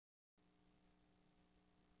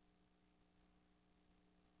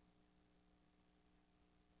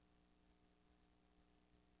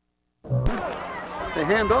They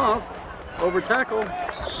hand off, over tackle.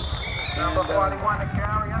 Number 41 to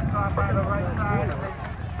carry us off by the right side of the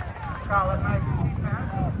Scarlet Knights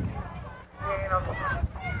defense. Gain of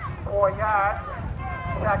 4 yards.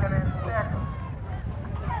 2nd and 6.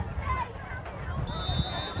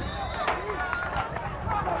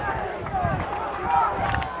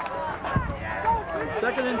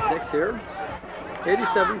 Second and 6 here.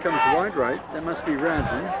 87 comes wide right. That must be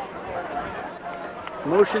Radzen.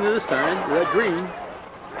 Motion to the side. Red green.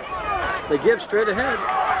 They give straight ahead.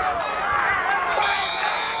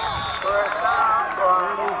 First down for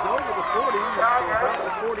And he's over the 40. About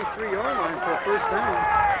the 43-yard line for a first down.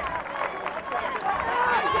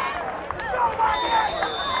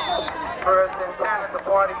 First and 10 at the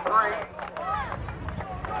 43.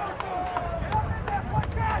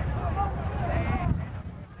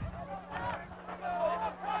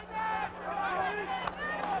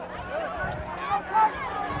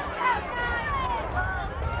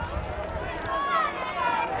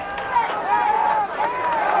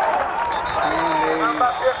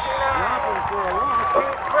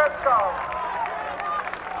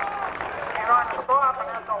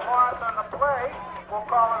 We'll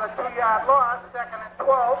call it a 2-yard loss, 2nd and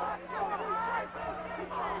 12.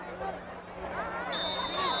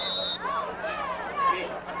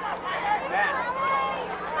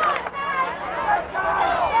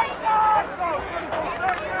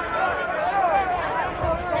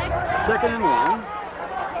 Second and 1.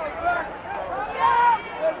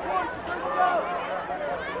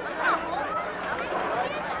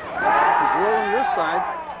 He's rolling this side.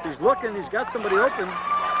 He's looking. He's got somebody open.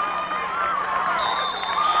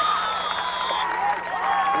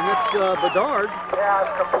 And that's Bedard. Yeah,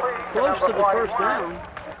 it's complete. Close to the first down.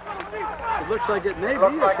 It looks like it may be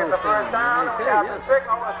a first down. They say The yes.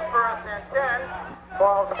 signal is first and 10.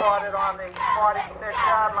 Ball spotted on the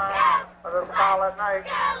 46-yard line of the Scarlet Knights.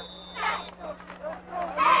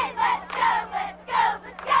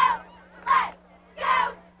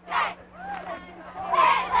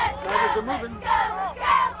 Tigers are moving.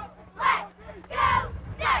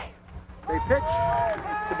 They pitch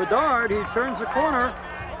to Bedard. He turns the corner,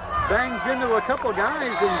 bangs into a couple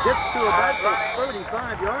guys, and gets to about the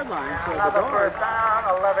 35-yard line. So Another Bedard first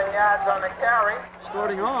down, 11 yards on the carry.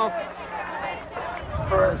 starting off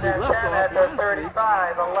First as he and 10 left off at the last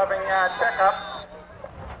 35, 11-yard pickup.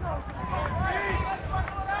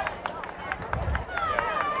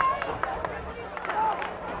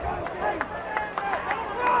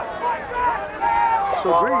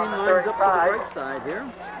 So Green lines up to the right side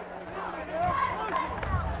here.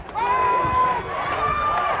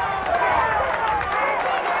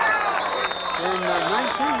 And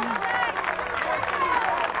 19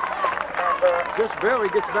 just barely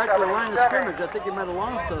gets back to the line of scrimmage. I think he might have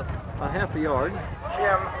lost a half a yard.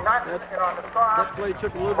 Jim Nutt on the stop. That play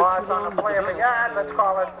took a little bit Loss too long on the play to of a develop. yard. Let's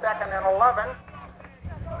call it 2nd and 11.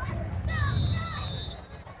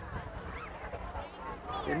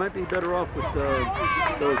 They might be better off with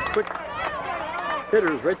those quick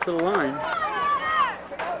hitters right to the line.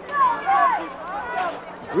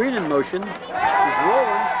 Green in motion. He's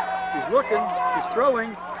rolling. He's looking. He's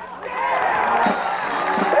throwing.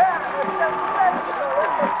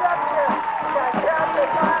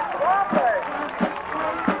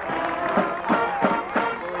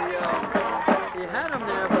 So he had him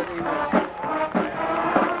there, but he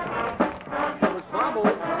was bobbled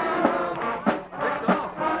and picked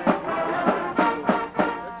off by his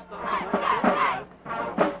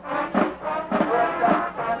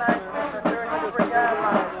that stopped him right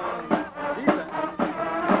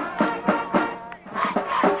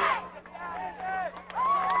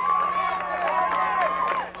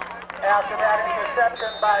After that interception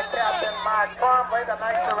by Captain Mark Trombley, the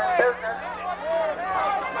Knights are in business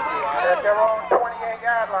at their own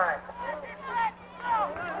 28-yard line.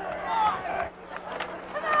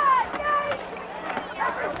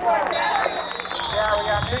 Yeah, we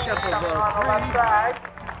got Pickup coming on the left side.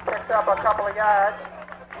 Picked up a couple of yards.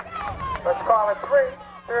 Let's call it 3,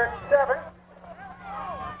 3rd and 7.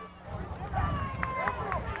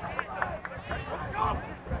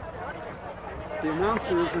 The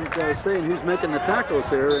announcer isn't saying who's making the tackles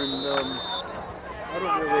here, and I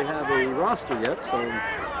don't really have a roster yet, so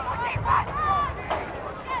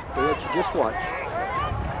we'll let you just watch.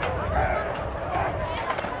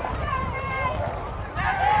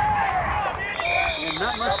 And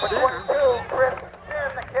not much Number there. 22, Chris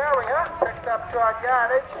Finn, the carrier, picked up short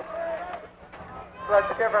yardage.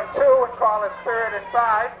 Let's give him 2 and call it 3rd and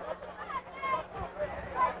 5.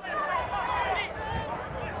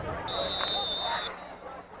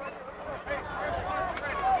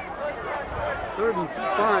 3rd and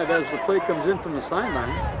 5 as the play comes in from the sideline.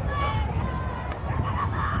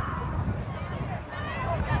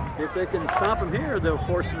 If they can stop him here, they'll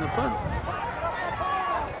force him to punt.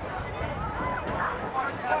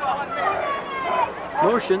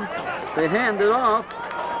 Motion, they hand it off.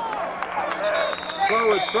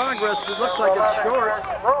 Forward progress, it looks like it's short.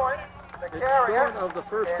 It's short of the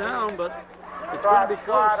first down, but it's going to be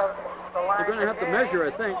close. They're going to have to measure, I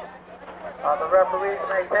think. The referees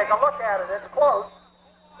may take a look at it. It's close.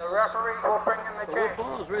 The referees will bring in the change. The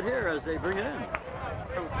ball is right here as they bring it in.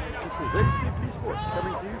 This is HCP Sports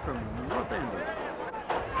coming to you from North Andover.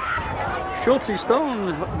 Schultze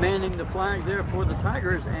Stone manning the flag there for the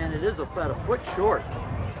Tigers, and it is about a foot short.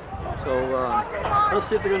 So let's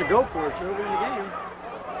see if they're going to go for it. It's early in the game.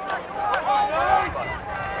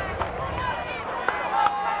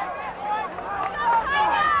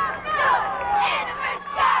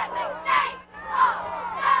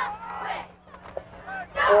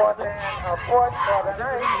 Fourth for the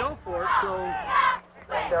They're going to go for it, so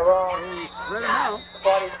their own they spread them out.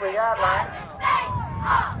 43-yard line.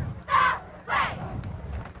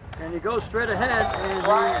 And he goes straight ahead, and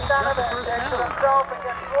Ryan he's got the Donovan first takes it down. himself and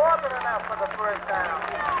gets more than enough for the first down.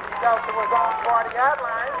 He goes to his own 40-yard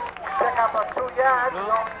line, pick up a 2 yards. He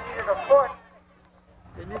only needed a foot.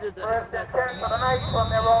 They needed First that and 10 for the Knights from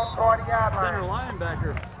their own 40-yard center line.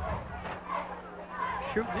 linebacker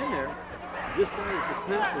shooting in there. Just as the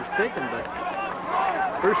snap was taken, but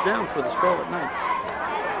first down for the Scarlet Knights.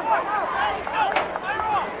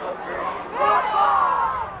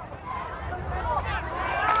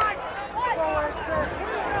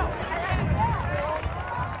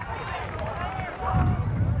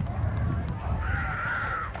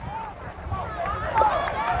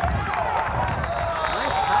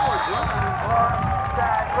 Nice powered run.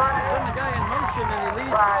 Send the guy in motion, and he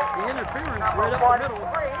leaves the interference right up the middle.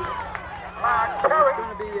 It's going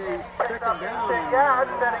to be a second down. 10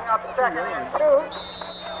 yards, setting up second and 2.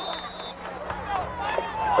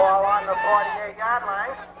 Ball on the 48-yard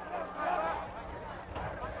line.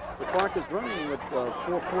 The clock is running with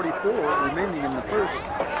 4:44 remaining in the first.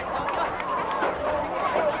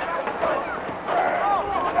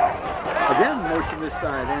 Again, motion this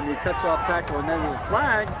side, and he cuts off tackle, and then the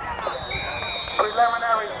flag.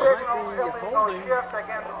 Preliminary signal, Might be illegal holding. shift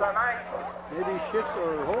against the Knights. Maybe shift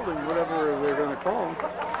or holding, whatever they're going to call.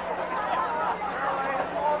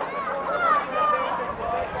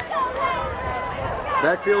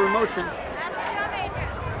 Backfield in motion.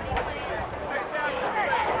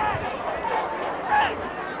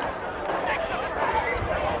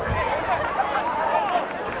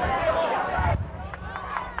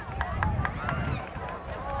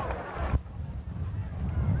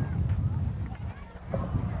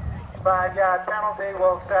 Five-yard penalty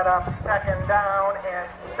will set up second down and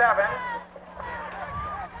 7.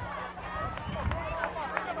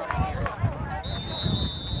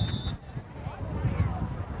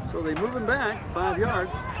 So they move him back 5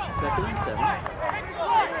 yards, second and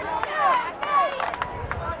 7.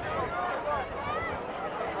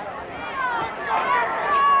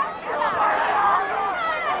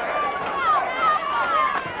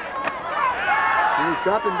 And he's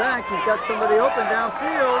dropping back. He's got somebody open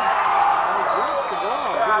downfield. And he drops the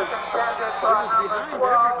ball. He was behind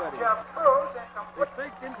everybody. They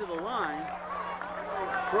faked into the line,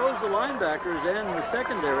 throws the linebackers and the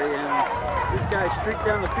secondary, and this guy streaked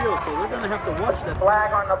down the field. So they're going to have to watch that.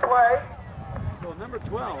 Flag on the play. So number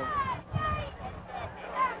 12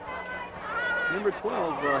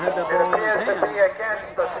 had that It ball in appears his to hand. be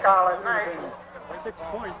against the Scarlet Knights. 6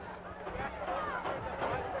 points.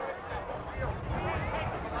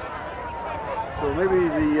 So maybe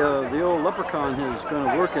the old leprechaun is going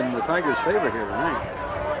to work in the Tigers' favor here tonight.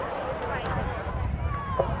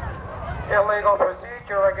 Illegal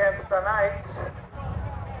procedure against the Knights.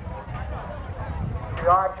 The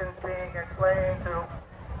options being explained to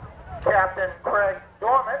Captain Craig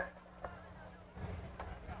Dormant.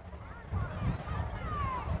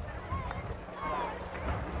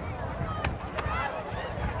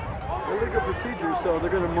 Illegal procedure, so they're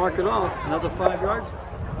going to mark it off. Another 5 yards.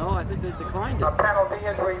 No, I think they declined it. A penalty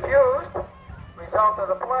is refused. Result of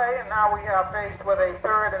the play, and now we are faced with a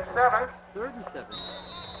 3rd and 7. 3rd and 7.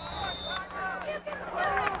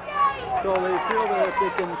 So they feel that if they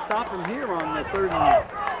can stop him here on the 3rd and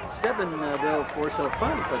 7, they'll force a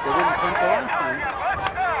punt, but they didn't punt the last time.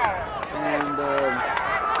 And a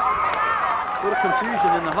little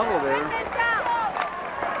confusion in the huddle there.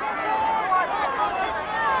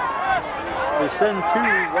 They send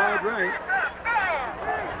 2 wide right.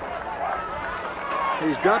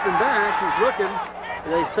 He's dropping back, he's looking.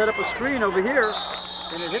 They set up a screen over here,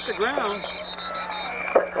 and it hit the ground.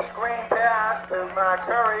 screen pass to Mark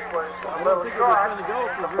Curry was a little short. Going to go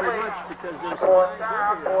for very much because there's fourth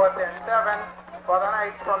down, 4th and 7 for the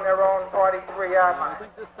Knights from their own 43-yard line. I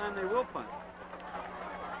think this time they will punt.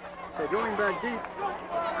 So going back deep,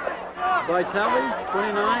 Vitale,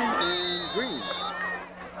 29, and Green.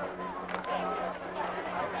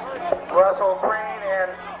 Russell Green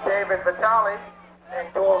and David Vitale in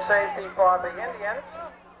dual safety for the Indians.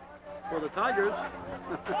 For the Tigers.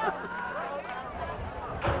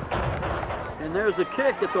 And there's a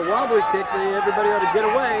kick. It's a wobbly kick. Everybody ought to get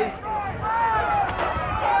away.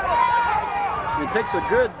 It takes a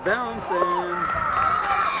good bounce and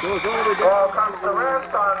goes all the way down. Ball comes to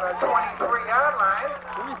rest on the 23-yard line.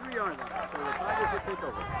 23-yard line. So the Tigers will take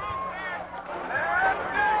over.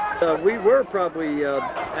 We were probably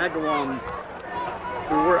Agawam.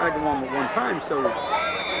 We were Agawam at one time, so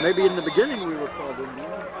maybe in the beginning we were called Indians.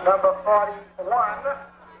 Number 41,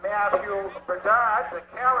 Matthew Berdard, the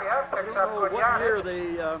carrier, picks up good yardage.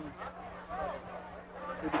 They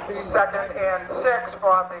became 2nd and 6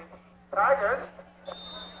 for the Tigers.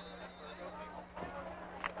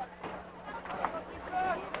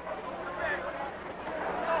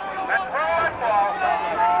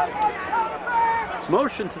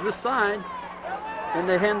 motion to this side, and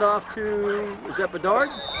they hand off to, is that Bedard?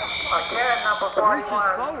 Again, number 41, reaches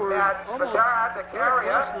forward, that's almost Bedard, the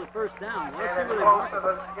carrier. close to the first down. Let's see And where it's they close mark. to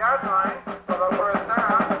the yard line for the first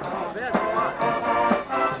down. Oh, bad spot.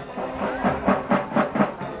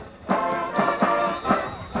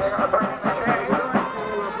 They're going to bring in the change. We're going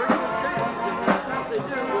to bring in the change, and as they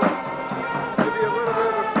do, we'll give you a little bit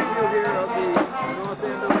of a preview here of the North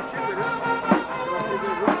Andover cheerleaders. Going through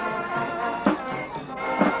their room.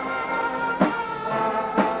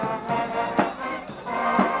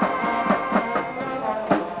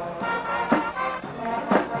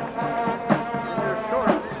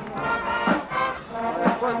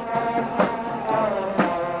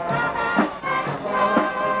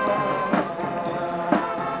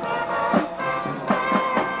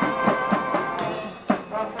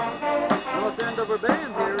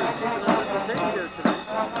 Band here is keeping us entertained here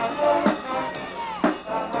tonight.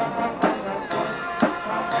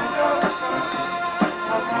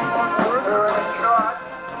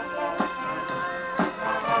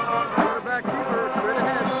 Quarterback keeper straight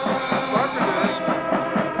ahead. Barker there.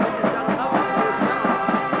 He's got another first down.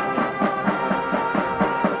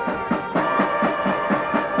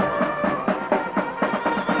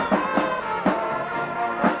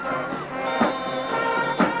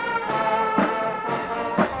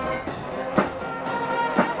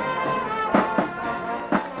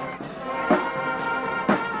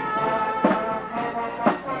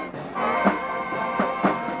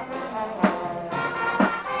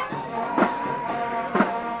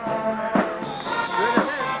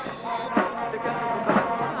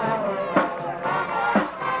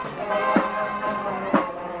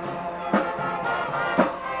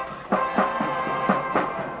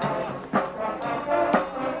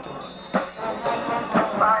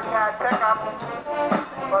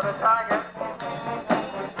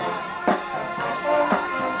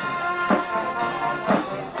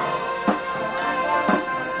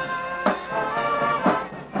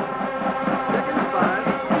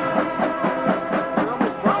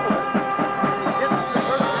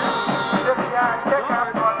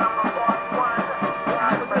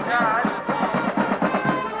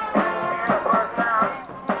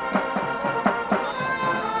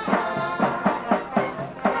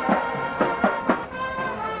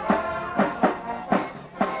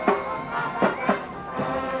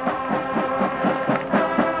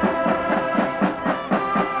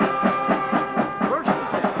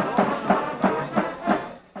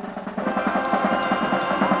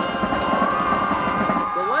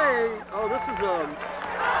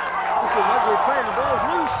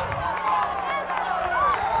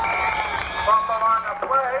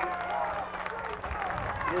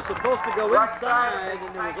 Supposed to go inside,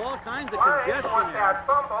 and there was all kinds of congestion there.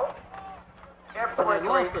 Ipswich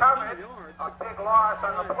recovered. A big loss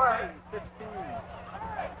on the play.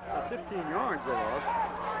 15 yards they lost.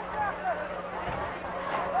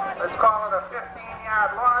 Let's call it a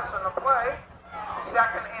 15-yard loss on the play.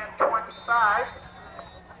 2nd and 25.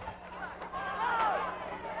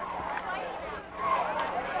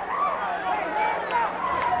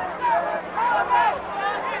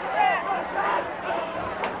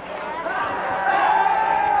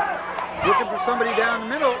 Looking for somebody down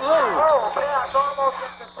the middle. Oh! Oh, pass almost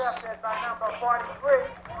intercepted by number 43,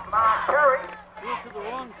 Mark Perry. Threw to the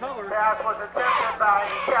wrong color. Pass was attempted by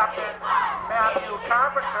Captain Matthew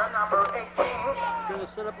Carpenter, number 18. Going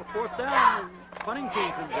to set up a 4th down, and punting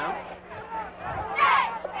team comes out.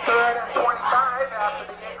 Third and 25 after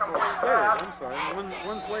the incomplete pass. I'm sorry,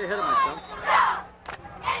 one play ahead of myself.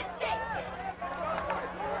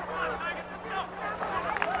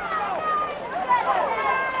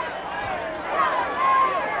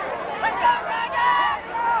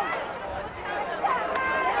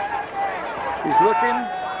 He's looking,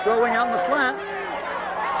 throwing out in the flat.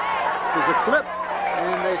 There's a clip,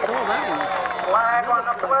 and they saw that one. Flag on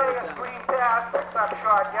the play, a screen pass, picks up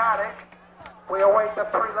short yardage. We await the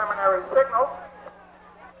preliminary signal.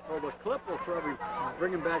 Well, the clip will probably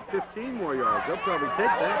bring him back 15 more yards. They'll probably take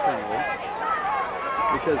that penalty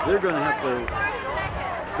because they're going to have to,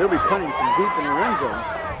 they'll be punting from deep in the end zone.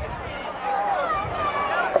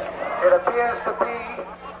 It appears to be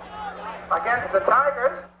against the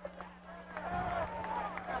Tigers.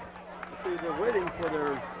 See, they're waiting for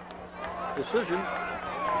their decision.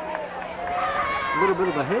 A little bit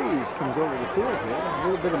of a haze comes over the field here, a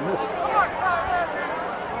little bit of mist.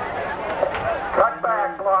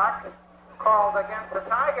 Cutback block called against the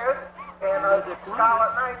Tigers, and the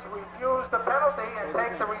Scarlet Knights refuse the penalty and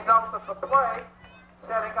take the result of the play,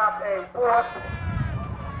 setting up a 4th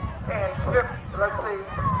and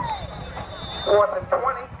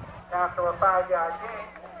 20 after a 5-yard gain.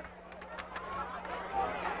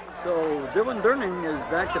 So Dylan Durning is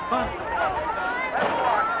back to punt.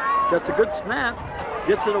 Gets a good snap,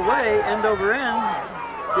 gets it away, end over end,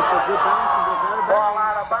 gets a good bounce and goes out of bounds. Ball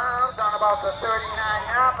out of bounds on about the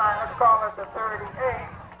 39-yard line. Let's call it the 38.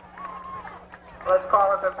 Let's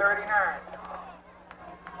call it the 39.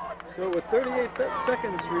 So with 38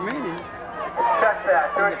 seconds remaining, check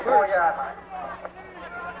that, 34-yard line.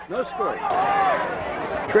 No score.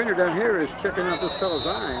 The trainer down here is checking out this fellow's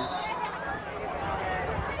eyes.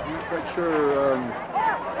 I'm not quite sure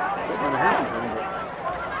what might have happened to him, but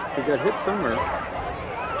he got hit somewhere.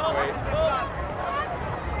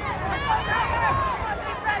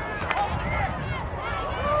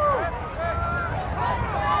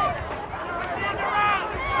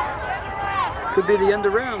 Could be the end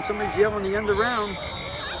around. Somebody's yelling the end around.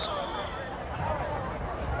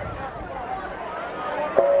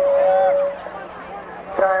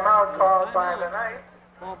 Timeout called by the Knights.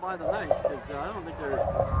 Called by the Knights, because I don't think they're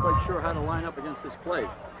quite sure how to line up against this play.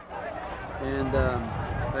 And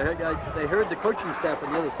they heard the coaching staff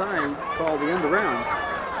on the other side call the end around.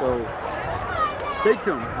 So stay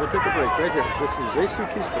tuned. We'll take a break right here. This is AC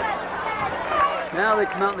Ipswich. Now they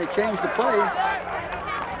come out and they change the play.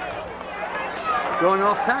 Going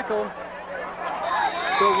off tackle.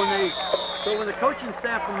 So when the coaching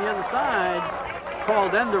staff from the other side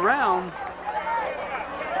called end around,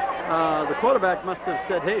 the quarterback must have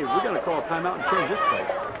said, hey, we're going to call a timeout and change this play.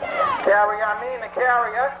 The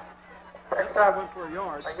carrier picks up went for a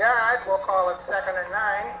yard. A yard, we'll call it 2nd and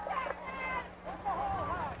 9.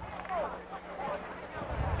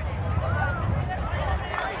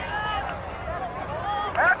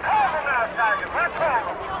 Let's hold him now, Tiger. Let's hold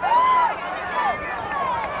him.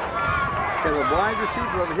 Got a wide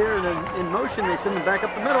receiver over here, and then in motion, they send him back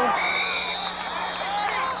up the middle.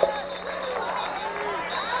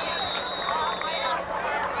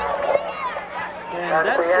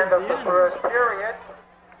 That's the end of the first period.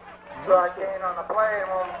 Short gain on the play, and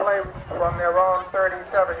we'll play from their own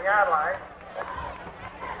 37-yard line.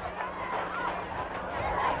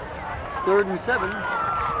 3rd and 7.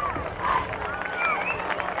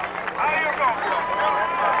 How you going?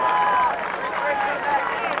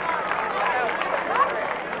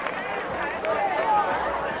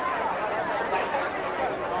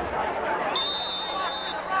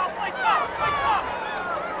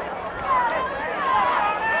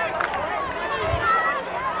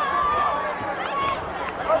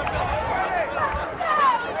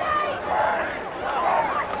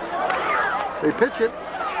 They pitch it,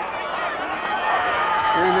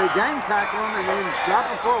 and they gang tackle him, and then drop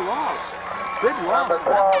him for a loss. Big loss. Number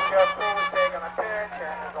 12, Jeff Cruz taking a pitch,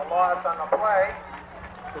 and there's a loss on the play.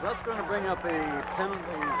 So that's going to bring up a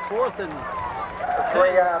penalty, 4th and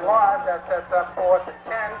 3-yard loss. That sets up 4th and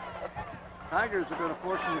 10. Tigers are going to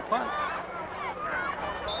force him to punt.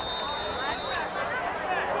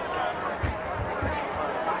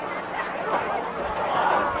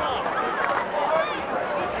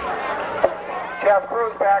 Jeff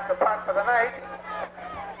Cruz back to punt for the Knights.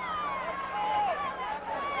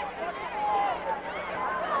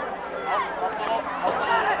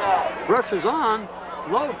 Rush is on,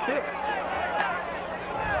 low kick,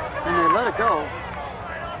 and they let it go.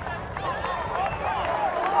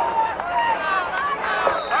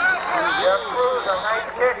 Jeff Cruz, a nice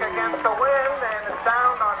kick against the wind, and it's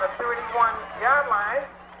down on the 31-yard line.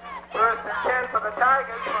 1st and 10 for the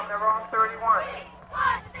Tigers from their own 31.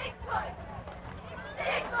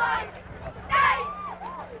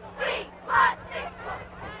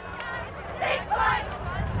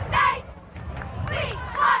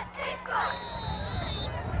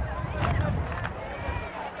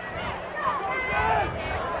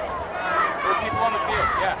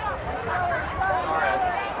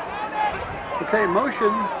 Okay,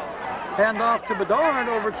 motion, hand off to Bedard,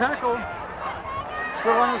 over tackle,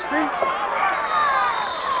 still on his feet.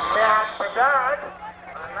 And Bedard,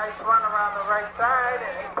 a nice run around the right side,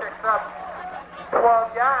 and he picks up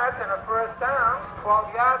 12 yards and a first down.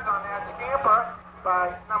 12 yards on that scamper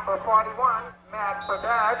by number 41, Matt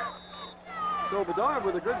Bedard. So Bedard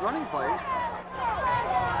with a good running play.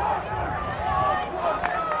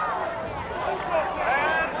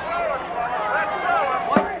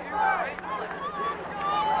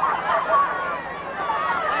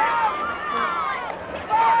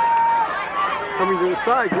 Coming to the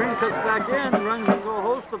side, Green cuts back in, runs into a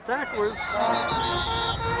host of tacklers.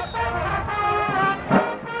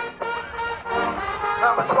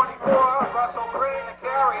 Number 24, Russell Green, the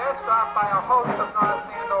carrier, stopped by a host of North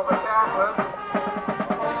Andover tacklers.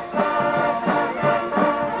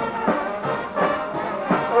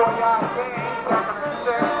 4-yard gain, 2nd and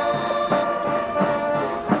 6.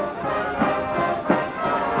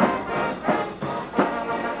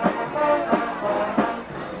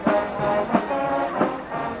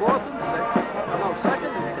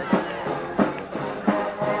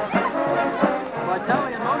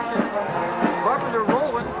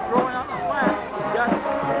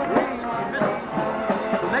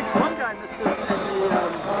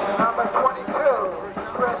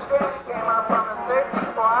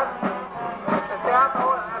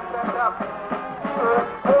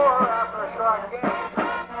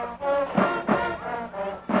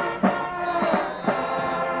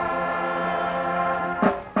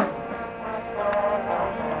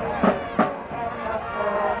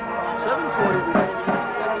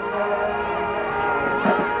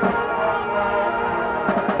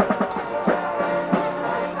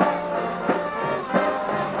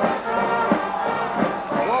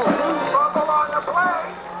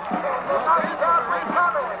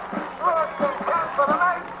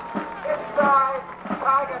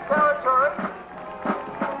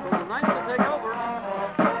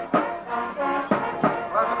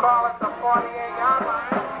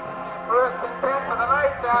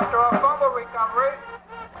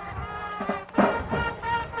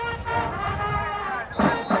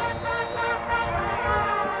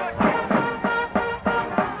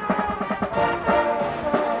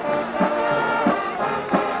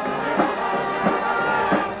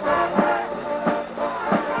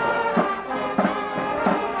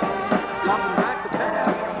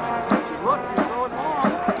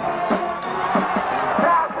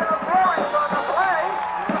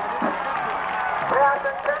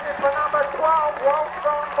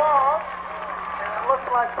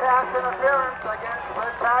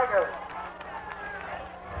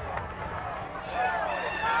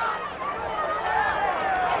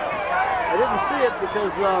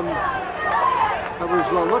 Because I was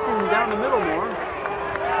looking down the middle more.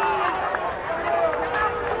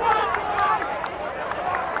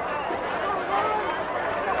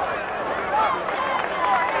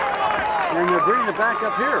 And they're bringing it back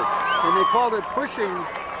up here. And they called it pushing.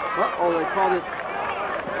 Uh-oh, they called it.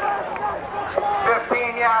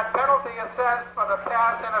 15-yard penalty assessed for the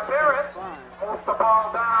pass interference. Moves the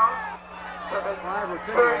ball down to the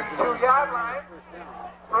 32-yard line.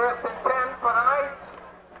 1st and 10 for the Knights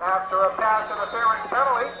after a pass interference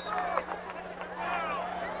penalty.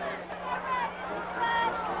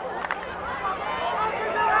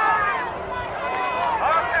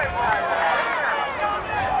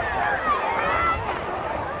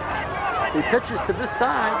 He pitches to this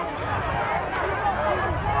side,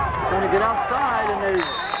 trying to get outside, and they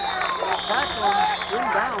tackle him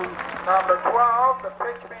inbounds. Number 12, the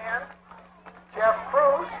pitch man, Jeff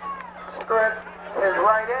Cruz, stood his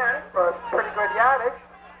right end for pretty good yardage.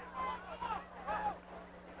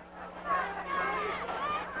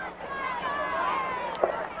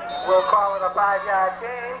 We'll call it a 5-yard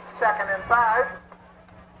gain, 2nd and 5.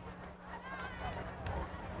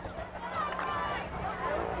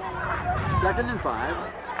 Second and 5.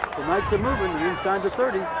 The Knights are moving. They're inside the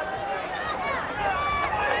 30.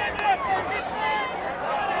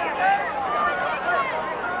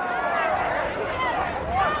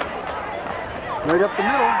 Right up the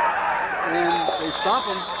middle, and they stop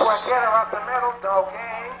him. Quick hitter up the middle, no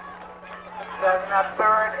gain. Setting up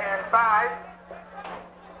 3rd and 5.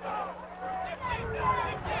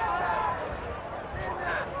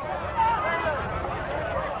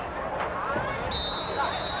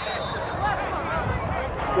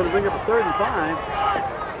 going to bring up a 3rd and 5.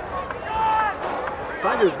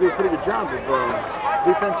 Tigers do a pretty good job of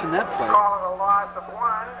defense in that play. Calling a loss of 1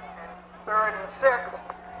 and 3rd and 6.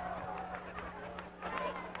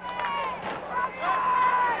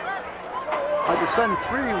 Had to send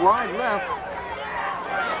 3 wide left.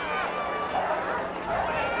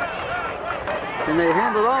 And they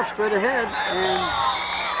hand it off straight ahead, and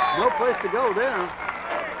no place to go there.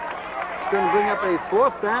 It's going to bring up a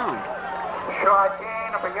 4th down. Short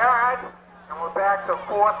gain of a yard, and we're back to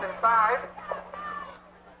 4th and 5.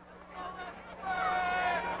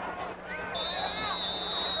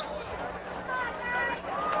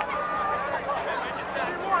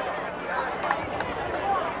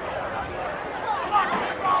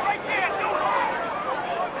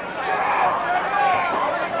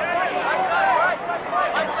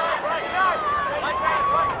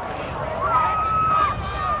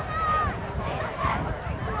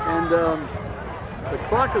 The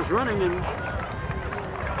clock is running, and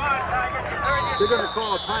they're going to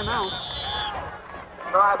call a timeout.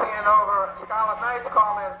 North Andover Scarlet Knights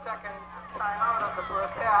call their 2nd timeout of the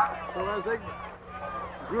 1st half. Well, as they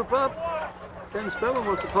group up, Ken Spellman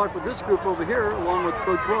wants to talk with this group over here, along with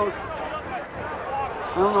Coach Roach.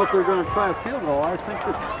 I don't know if they're going to try a field goal. I think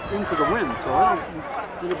it's into the wind, so I don't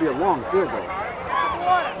think it'll be a long field goal.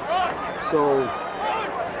 So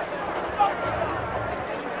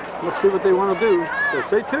let's see what they want to do. So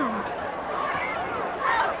stay tuned.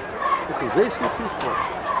 This is ACP Sports.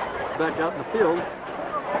 Back out in the field.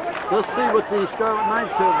 Let's see what the Scarlet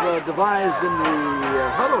Knights have devised in the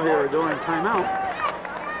huddle here during timeout.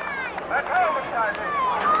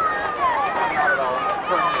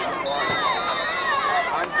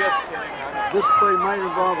 I'm just kidding. This play might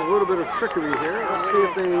involve a little bit of trickery here. Let's see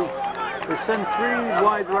if they send 3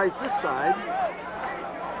 wide right this side.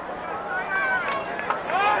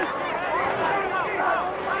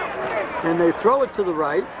 And they throw it to the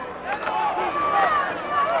right.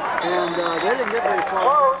 And they didn't get very far.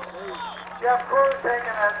 Close. Jeff Cruz taking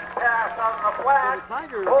a pass on the flat. So the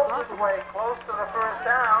Tigers pulls his way close to the 1st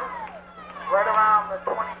down, right around the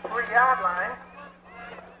 23-yard line.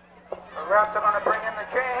 The refs are going to bring in the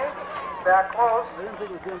chains. That close. I didn't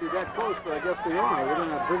think it was going to be that close, but I guess they are. They're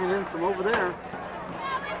going to bring it in from over there.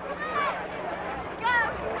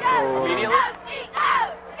 So, Immediately?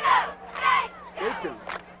 stay tuned.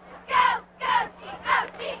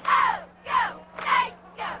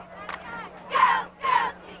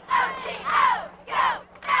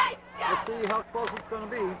 Let's see how close it's going to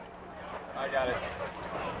be. I got it.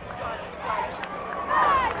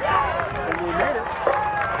 And they made it.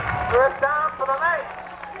 1st down for the Knights.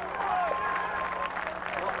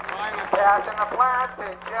 Pass in the flat,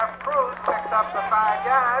 and Jeff Cruz picks up the 5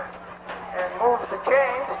 yards and moves the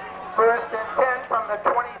chains. 1st and 10 from the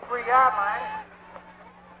 23-yard line.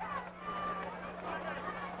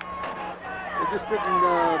 They just didn't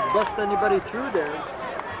bust anybody through there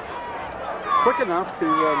quick enough to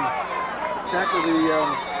tackle the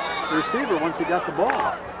receiver once he got the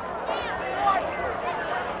ball.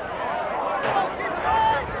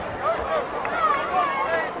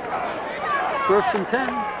 First and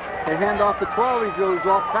 10. They hand off to 12. He goes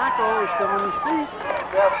off tackle. He's still on his feet.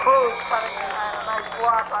 Jeff Cruz cutting behind a nice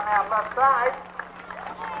block on that left side.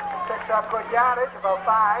 Picks up good yardage, about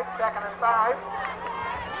 5, 2nd and 5.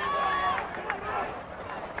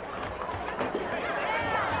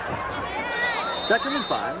 Second and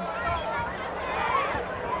 5.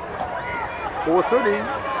 4:30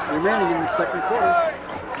 remaining in the 2nd quarter.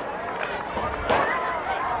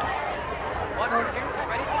 1, 2,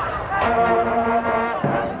 ready?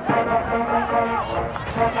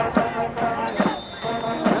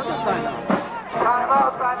 Another timeout.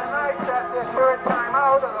 Timeout by the Knights. That's their 3rd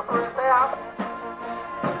timeout of the 1st half.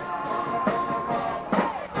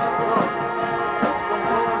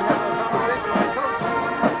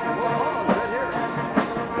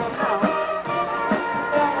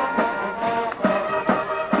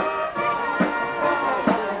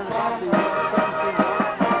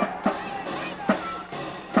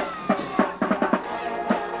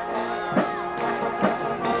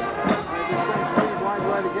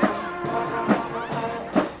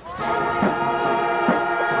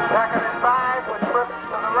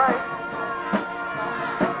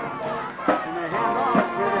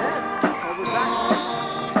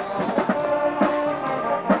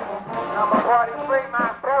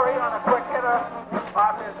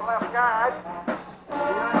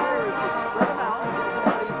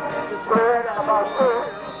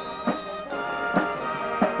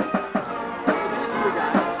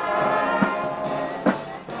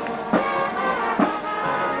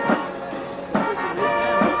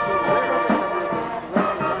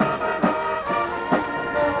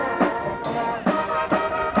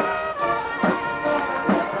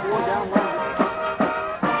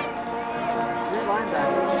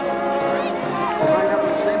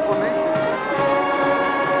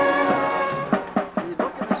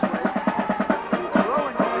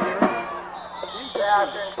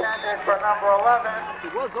 number 11.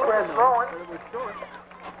 It was Chris open, though, Rowan. but it was short.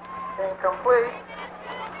 Incomplete.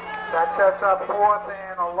 That sets up 4th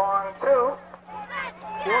and a long 2.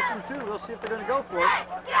 4th and 2. We'll see if they're going to go for it.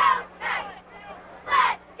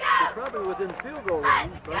 They're probably within field goal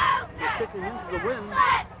range, but they're kicking into the wind.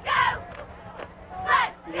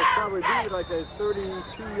 It'll probably be like a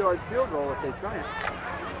 32-yard field goal if they try it.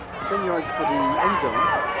 10 yards for the end zone.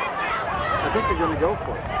 I think they're going to go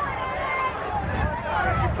for it.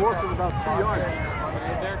 4th is about 2 yards.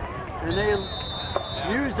 And they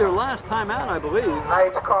used their last timeout, I believe.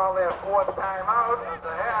 Knights call their 4th timeout of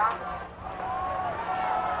the half.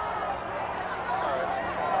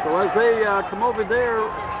 So as they come over there,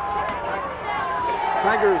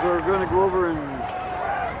 Tigers are going to go over and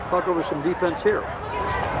talk over some defense here.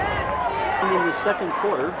 In the second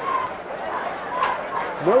quarter,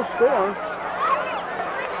 no score.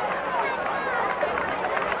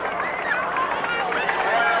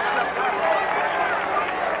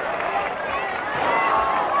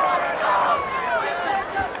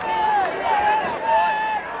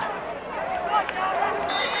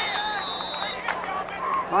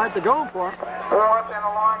 All right, they're going for it. 4th and a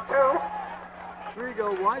long 2. 3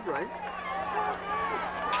 go wide right.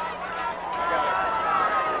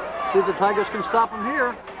 See if the Tigers can stop them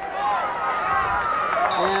here.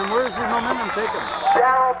 And where's the momentum take him?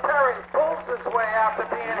 Darryl Perry pulls his way after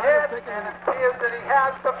being hit, and it appears that he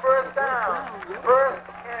has the first down. 1st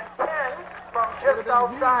and 10 from just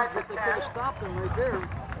outside the 10. They could have stopped him right there.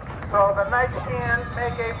 So the Knights can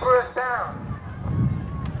make a first down.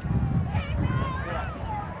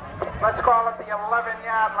 Let's call it the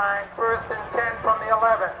 11-yard line. 1st and 10 from the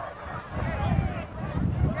 11.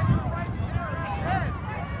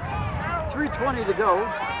 3:20 to go.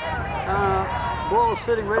 Ball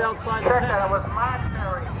sitting right outside the Check 10. that. It was Mark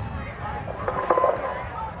Perry.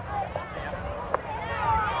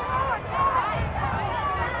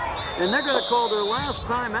 And they're going to call their last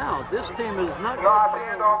timeout. This team is not going North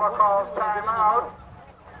Andover calls timeout.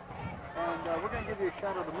 And we're going to give you a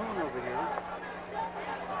shot of the moon over here.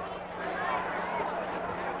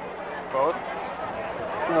 Both?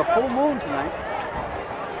 Full moon tonight.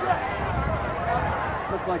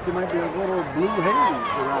 Looks like there might be a little blue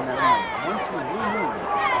haze around that moon. Once in a blue moon.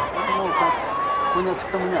 I don't know if that's when that's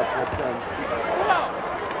coming up, but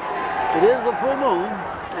it is a full moon,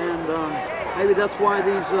 and maybe that's why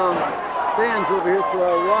these fans over here to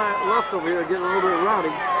our left over here are getting a little bit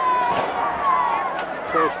rowdy.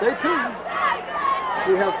 So stay tuned.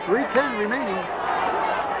 We have 3:10 remaining.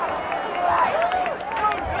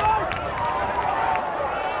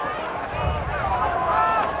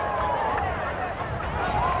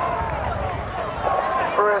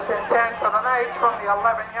 First and 10 for the Knights from the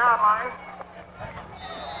 11-yard line.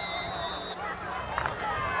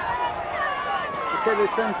 Okay, they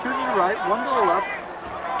send 2 to the right, 1 to the left.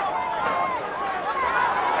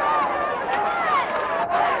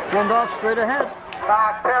 Hand off straight ahead.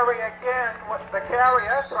 Mark Perry again with the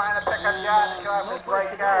carrier, trying to pick up yardage off his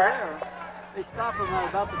right guard. They stop him at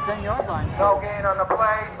about the 10-yard line. No gain on the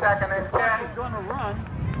play, 2nd and 10. He's going to run,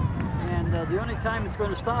 and the only time it's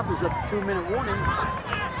going to stop is at the 2-minute warning.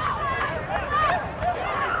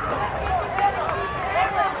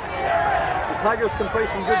 The Tigers can play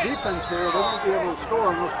some good defense here. They won't be able to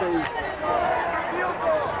score unless they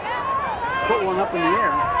put one up in the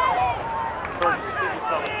air,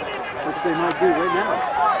 which they might do right now.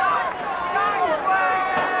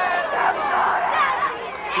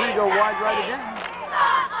 3 go wide right again.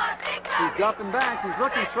 He's dropping back. He's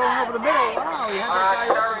looking, throwing over the middle. Wow, he had that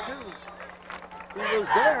guy open too. He was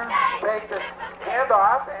there. Take the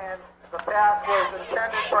handoff, and the pass was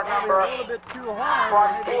intended for number a little bit too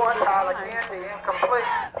hard. 24, Tyler Gandy, incomplete.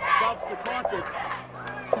 Stops the clock at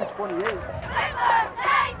 2:28.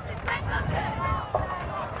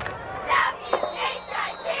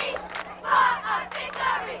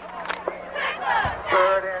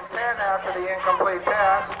 Third and 10 after the incomplete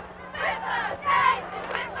pass.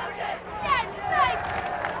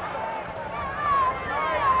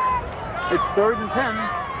 It's 3rd and 10.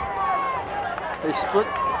 They split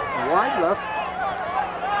wide left.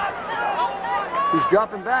 He's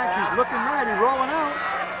dropping back. He's looking right. He's rolling out.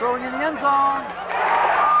 Throwing in the end zone.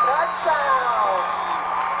 Touchdown!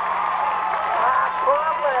 Mark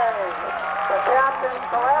Bromley. The captain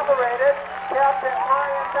collaborated. Captain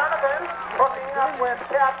Ryan Donovan hooking up with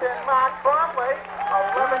Captain Mark Bromley.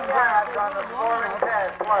 11 yards on the scoring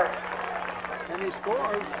play. And he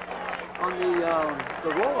scores on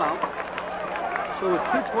the rollout. So with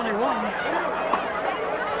 2:21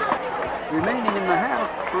 remaining in the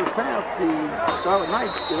first half, the Scarlet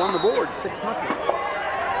Knights get on the board, 6-0.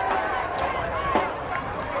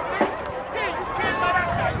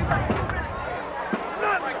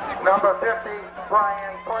 Number 50,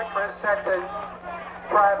 Brian Portman, set to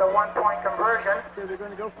try the one-point conversion. So they're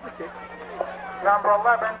going to go for the kick. Number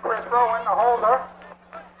 11, Chris Rowan, the holder.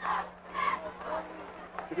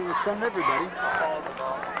 They're going to send everybody.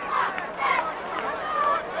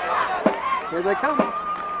 Here they come.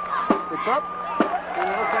 It's up, and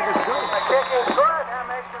it looks like it's good. The kick is good. That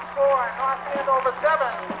makes the score. North Andover 7.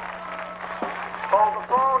 Hold the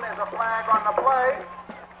phone. There's a flag on the play.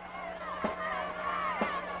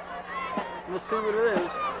 Let's see what it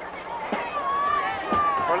is.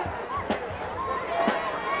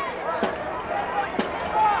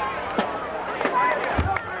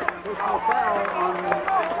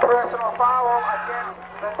 Personal foul against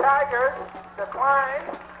the Tigers.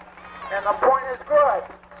 Declined. And the point is good.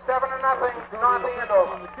 7-0, North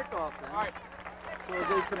Andover. On the kickoff then. So as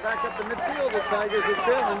they come back up the midfield, the Tigers are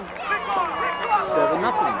trailing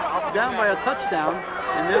 7-0. Down by a touchdown,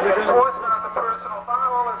 and then they're going to... Enforcement of the personal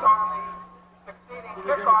foul is on the succeeding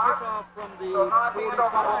kickoff. From the So North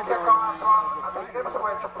Andover will kick off from the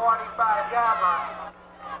Ipswich 45-yard line.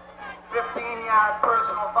 15-yard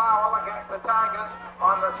personal foul against the Tigers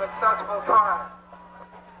on the successful try.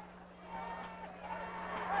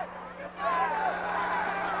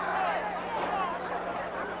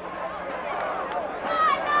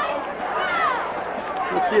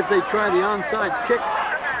 Let's see if they try the onside kick.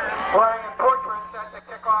 Brian Portman set to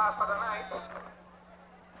kick off for the night.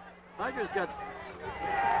 Tigers got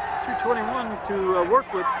 2:21 to work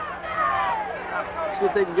with. See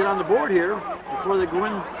if they can get on the board here before they go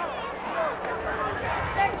in.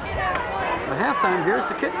 At halftime, here's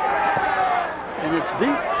the kick. And it's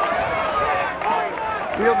deep.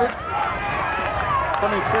 Fielded.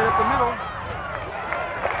 Coming straight up the middle.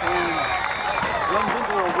 And runs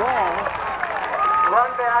into a wall.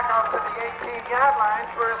 Run back out to the 18-yard line,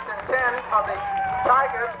 1st and 10 for the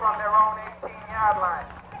Tigers from their own 18-yard line.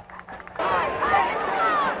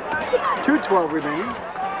 2:12 remaining.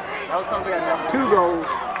 That was something I never... 2 goals.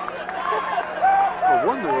 Well,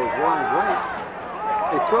 1 goes wide right.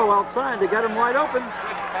 They throw outside. They got him wide open.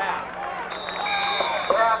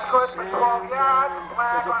 Pass good for 12 yards.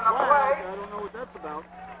 Flag on the play. I don't know what that's about.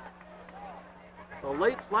 A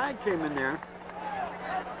late flag came in there.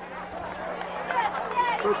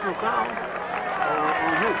 Personal foul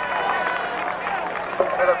on who?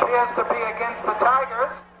 It appears to be against the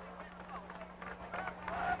Tigers.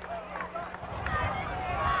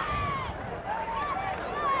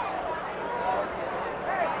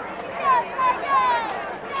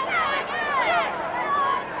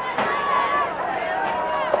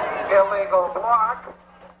 Illegal block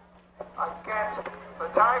against the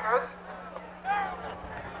Tigers.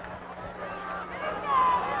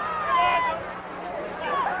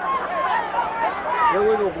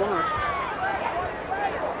 Illegal block.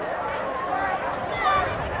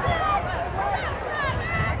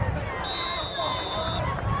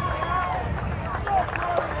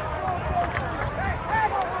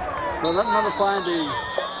 Well, that nullified a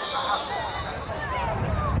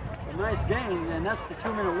nice gain, and that's the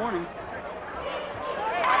 2-minute warning.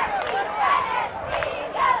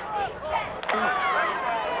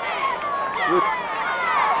 With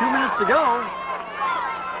 2 minutes to go,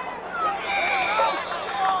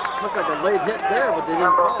 looked like a late hit there, but they didn't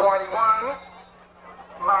Number call it. 41,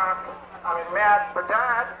 Matt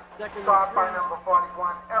Bedard, stopped by number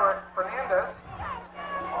 41, Eric Fernandez.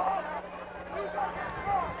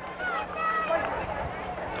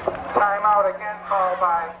 Timeout again called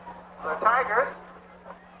by the Tigers.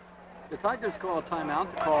 The Tigers call a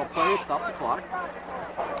timeout to call play, stop the clock.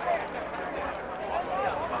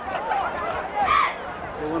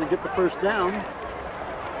 They want to get the first down.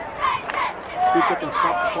 See if they can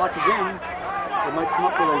stop the clock again. They might come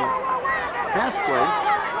up with a pass play.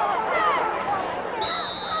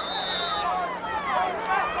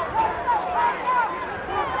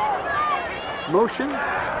 Motion.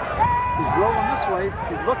 He's rolling this way.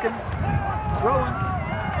 He's looking. Throwing.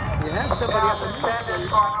 He had somebody up in the Intended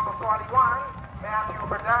for number 41, Matthew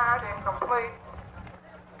Bernard, incomplete.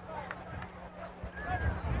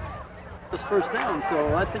 This first down,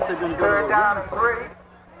 so I think they're going to go. Third down and 3.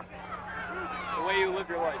 The way you live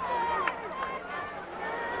your life.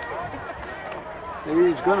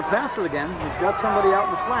 He's going to pass it again. He's got somebody out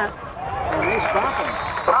in the flat, and they stop him.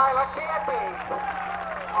 Tyler Canty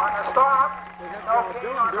on the stop. They have No gain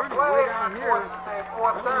Dylan on the Gurney play. way down here. I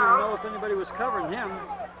Fourth don't even down. know if anybody was covering him.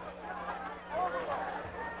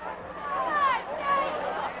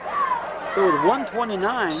 So with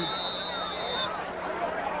 1:29,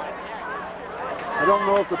 I don't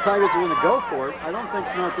know if the Tigers are going to go for it. I don't think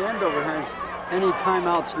North Andover has any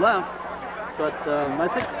timeouts left, but I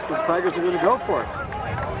think the Tigers are going to go for it.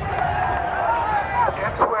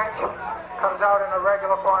 Ipswich comes out in a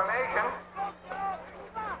regular formation.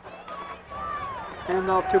 Hand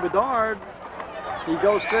off to Bedard. He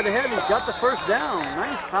goes straight ahead. He's got the first down.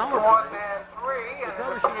 Nice power Fourth play. and 3. They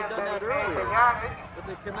probably should have done that earlier. Yardage. But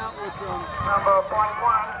they came out with Number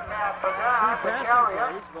 41, Matt three Bedard, the passing carrier.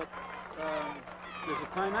 plays, but there's a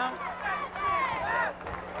timeout.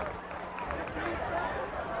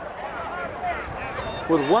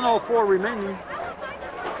 With 1:04 remaining.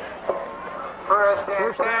 First and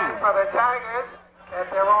First 10 down. for the Tigers at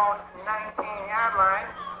their own 19-yard line.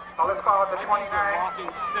 Well, let's call it the 29.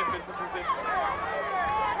 Walking stiff into position.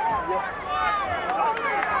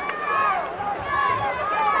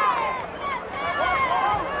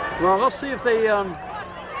 Well, let's see if they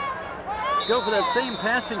go for that same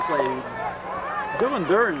passing play. Dylan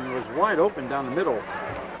Duran was wide open down the middle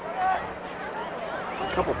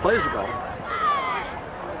a couple plays ago.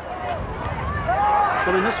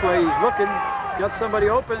 Coming this way, he's looking. He's got somebody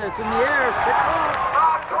open. It's in the air. It's picked off.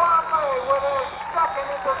 With his second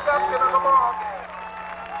interception of the ball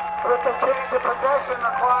game. With the change of possession,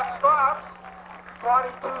 the clock stops.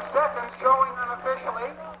 42 seconds showing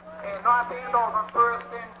unofficially. In North Andover, first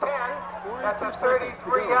and 10 at the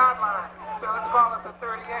 33-yard line. So let's call it the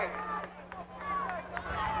 38.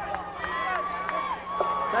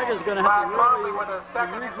 Tigers going to have to really with a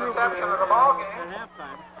second regroup interception of the ball game. at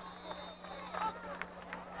halftime.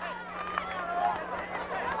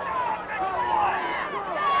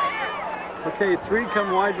 Okay, 3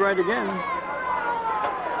 come wide right again.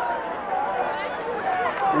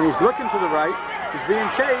 And he's looking to the right. He's being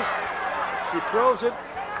chased. He throws it,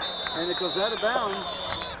 and it goes out of bounds.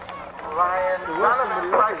 Lions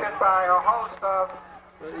tournament pressured by a host of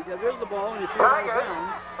But he got rid of the ball, and he threw it out of Tigers.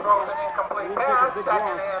 bounds. Throws an incomplete pass,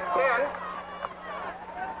 second and 10.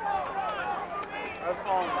 That's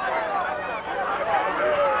falling.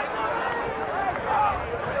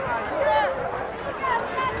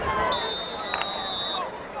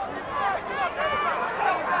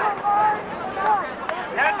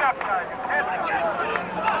 Heads up, Tigers. Heads up.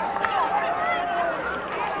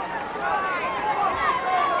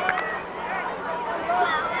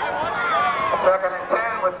 Second and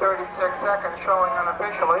 10 with 36 seconds showing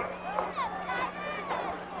unofficially.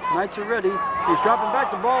 Knights are ready. He's dropping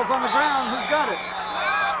back. The ball's on the ground. Who's got it?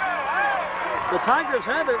 The Tigers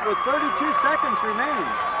have it with 32 seconds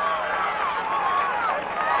remaining.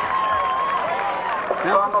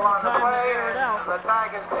 Now this is the Fumble on the time to play, air it out. the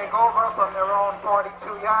Tigers take over from their own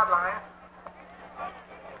 42-yard line.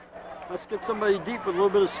 Let's get somebody deep with a little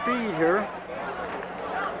bit of speed here.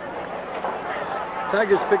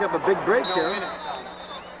 Tigers pick up a big break here.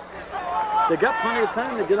 They got plenty of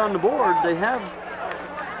time to get on the board. They have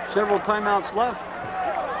several timeouts left.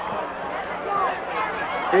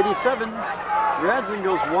 87. Radzen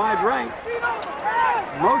goes wide right.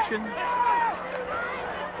 Motion.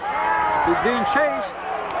 He's being chased.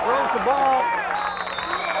 Throws the ball.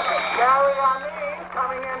 Gary Arneen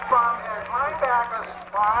coming in from his linebacker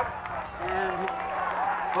spot. And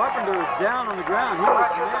Carpenter is down on the ground. He was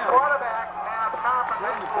Pressures the mad. quarterback, Matt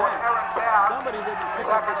Carpenter, for Aaron Bass. Somebody didn't pick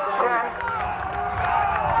up Second this and guy.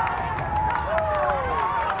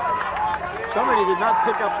 10. Somebody did not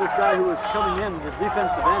pick up this guy who was coming in, the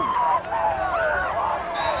defensive end.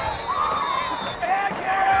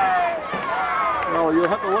 Well, you'll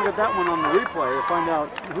have to look at that one on the replay to find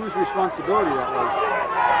out whose responsibility that was.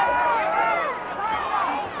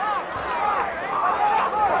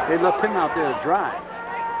 They left him out there to dry.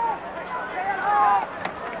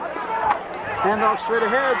 Handoff straight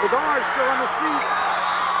ahead. Bedard still on his feet.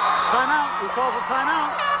 Timeout. He calls a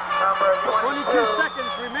timeout. Number 22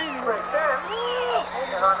 seconds remaining.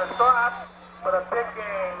 And on the stop, but a big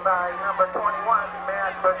gain by number 21,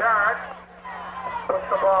 Matt Bedard. Puts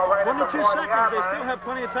the ball right at the 22 40-yard seconds. They line. still have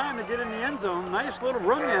plenty of time to get in the end zone. Nice little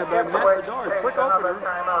run there by Ipswich Matt Bedard. takes Quick another opener.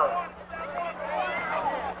 timeout.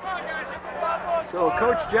 So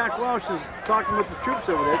Coach Jack Welsh is talking with the troops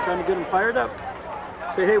over there, trying to get them fired up.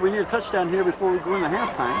 Say, hey, we need a touchdown here before we go into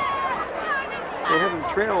halftime. They haven't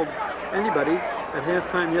trailed anybody at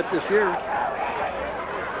halftime yet this year.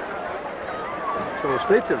 So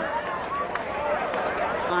stay tuned.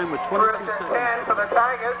 Time with 22 First and seconds. 10 for the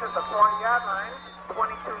Tigers at the 40-yard line.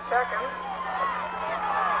 22 seconds.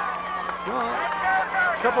 Well,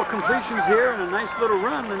 a couple completions here and a nice little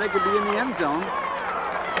run, and they could be in the end zone.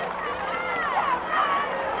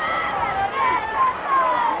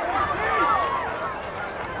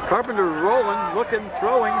 Carpenter rolling, looking,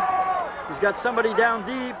 throwing. He's got somebody down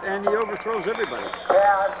deep, and he overthrows everybody.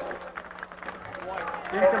 Pass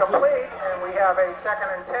Incomplete. incomplete, and we have a second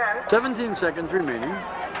and 10. 17 seconds remaining.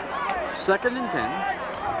 Second and 10.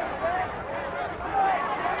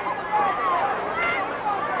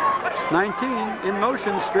 19 in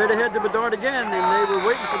motion, straight ahead to Bedard again, and they were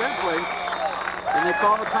waiting for that play, and they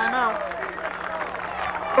called a timeout.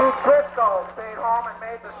 Steve Driscoll stayed home and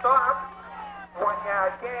made the stop. 1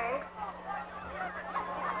 yard gain.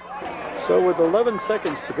 So with 11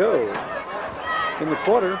 seconds to go in the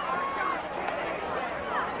quarter,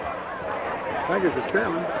 Tigers are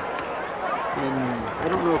trailing, and I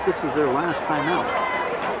don't know if this is their last timeout.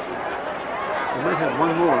 They might have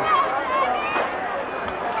one more.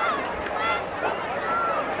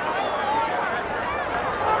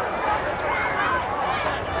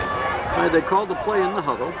 All right, they called the play in the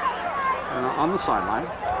huddle on the sideline.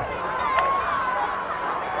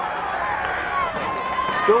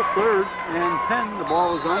 Still 3rd and 10. The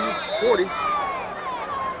ball is on the 40.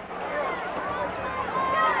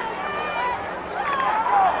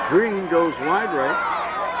 Green goes wide right.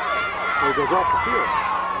 Or goes off the field.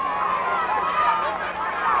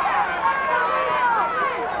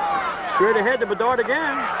 Straight ahead to Bedard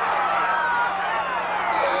again.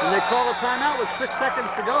 And they call a timeout with 6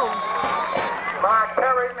 seconds to go. Mark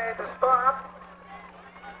Perry made the stop.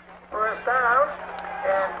 First down.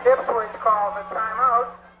 And Ipswich calls a timeout.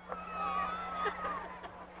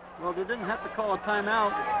 Well, they didn't have to call a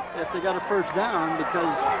timeout if they got a first down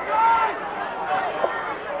because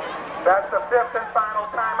that's the 5th and final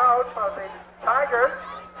timeout for the Tigers.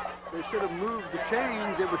 They should have moved the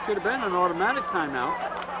chains. It should have been an automatic timeout.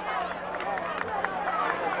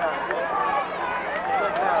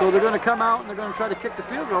 So they're going to come out and they're going to try to kick the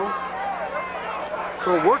field goal.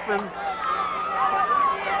 So Workman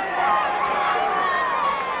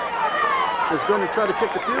is going to try to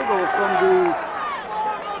kick the field goal from the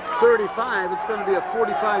 35. It's going to be a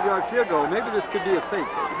 45-yard field goal. Maybe this could be a fake.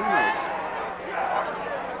 Who knows?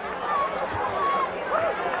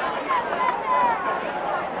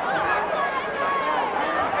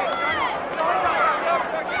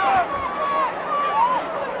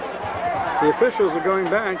 The officials are going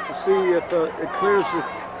back to see if it clears it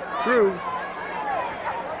through.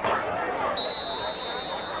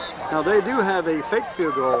 Now they do have a fake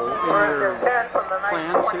field goal in their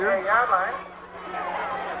plans here.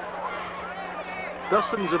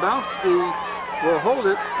 Dustin Zabowski will hold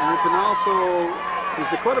it, and he can also, he's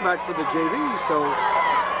the quarterback for the JV, so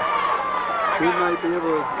he might be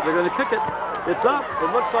able to, they're going to kick it. It's up. It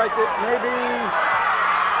looks like it may be,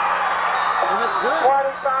 and it's good.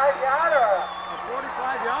 45-yarder. A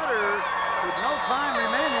 45-yarder with no time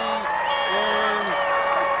remaining, and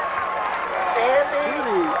to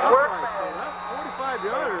the upright. So that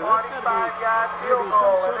 45-yarder, that's got to be maybe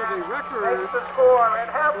some sort of a record makes the score at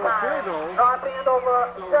for a field halftime. goal. North Andover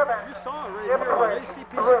So 7. you saw it right here on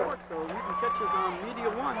ACP Sports, so you can catch it on Media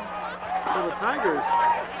One. So the Tigers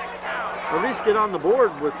at least get on the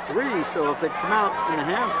board with 3, so if they come out in the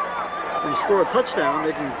half and score a touchdown,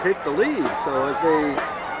 they can take the lead. So as they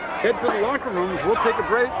head for the locker rooms, we'll take a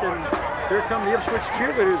break, and here come the Ipswich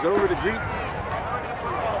cheerleaders over to greet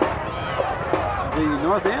the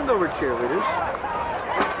North Andover cheerleaders.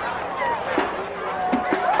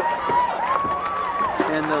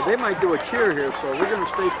 And they might do a cheer here, so we're going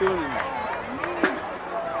to stay tuned.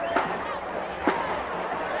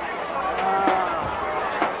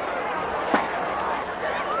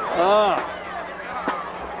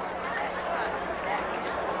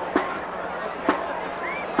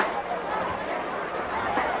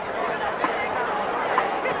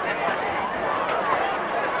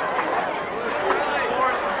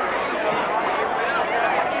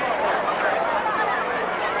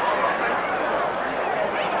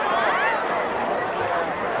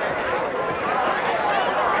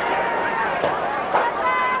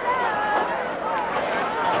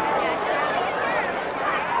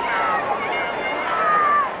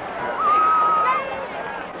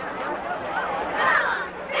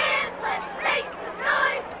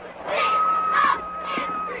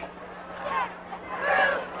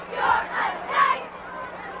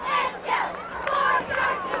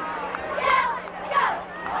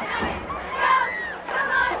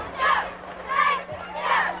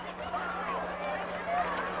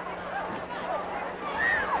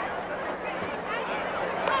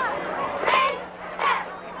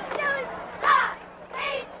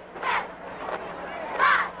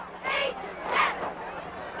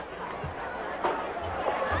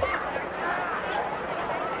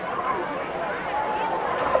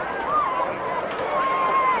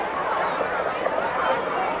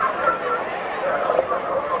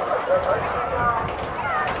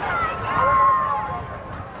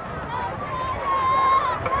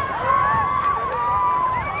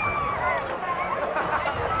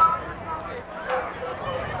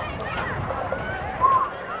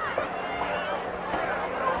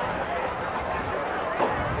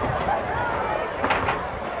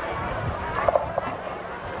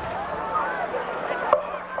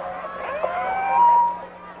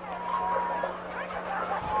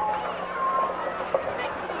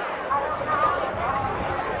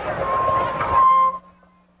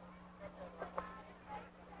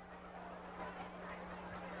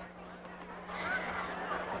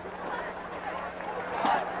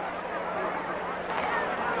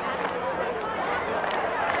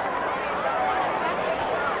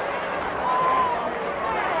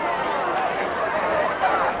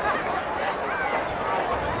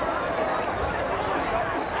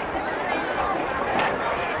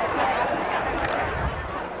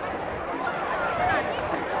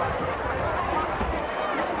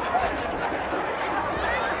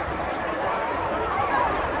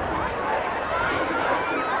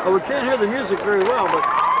 Well, we can't hear the music very well, but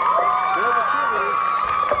they're the cheerleaders.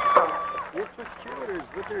 The Ipswich cheerleaders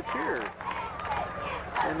with their cheer.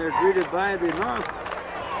 And they're greeted by the North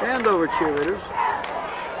Andover cheerleaders.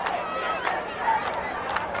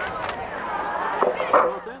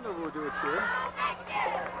 North Andover will do a cheer.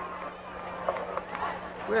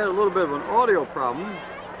 We had a little bit of an audio problem.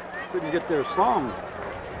 Couldn't get their song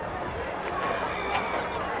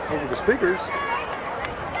over the speakers.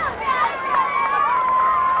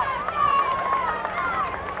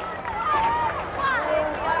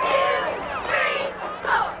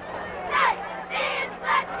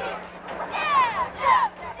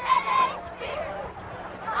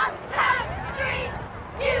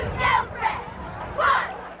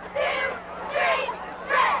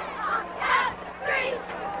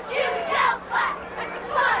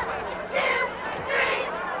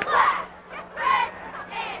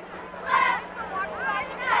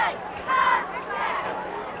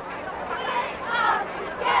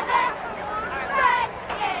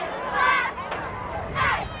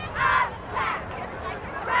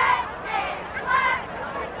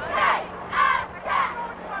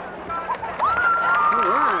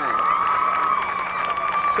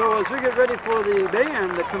 So as we get ready for the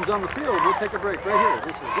band that comes on the field, we'll take a break right here.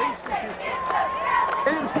 This is Jason Houston.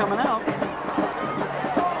 Band's coming out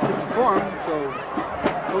to perform, so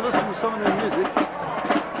we'll listen to some of their music. And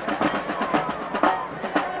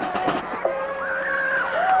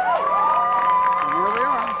there they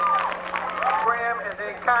are. Program is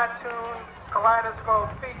a cartoon kaleidoscope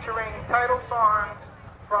featuring title songs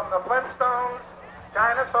from the Flintstones,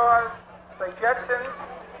 Dinosaurs, the Jetsons,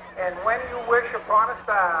 and When You Wish Upon a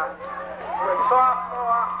Star, with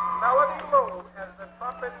sophomore Melody Lou as the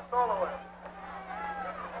trumpet soloist.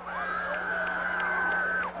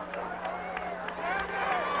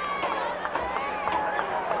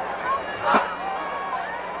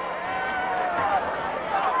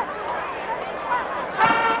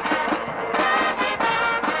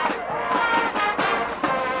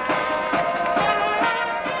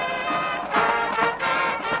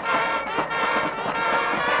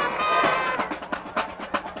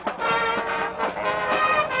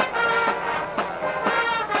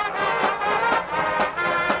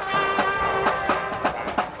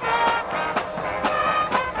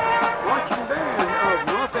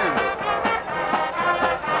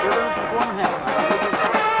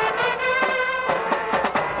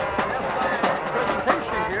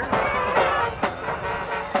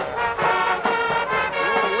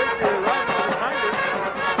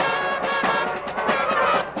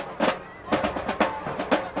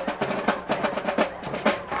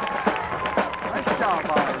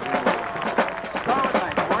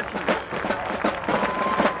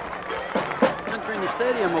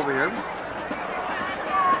 Over here.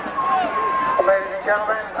 Ladies and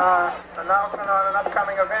gentlemen, announcement on an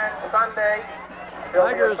upcoming event Sunday.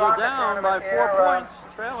 Tigers are down by 4 points,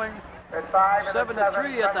 trailing at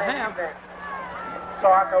 7-3 at the half.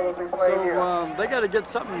 Soccer will be played here. So they got to get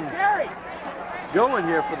something going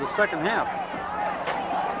here for the second half.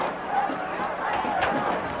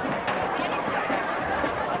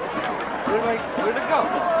 Where'd it go?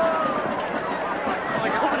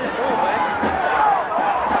 Like, open his door, man.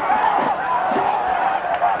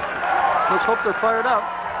 Let's hope they're fired up.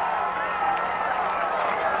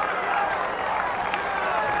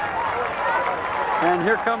 And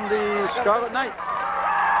here come the Scarlet Knights.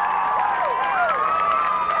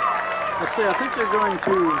 Let's see, I think they're going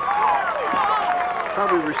to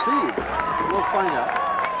probably receive. We'll find out.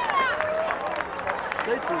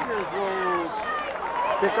 State Tigers will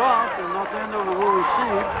kick off and North Andover will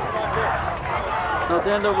receive. North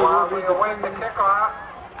Andover will be defending. Kickoff.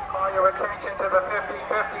 Call your attention to the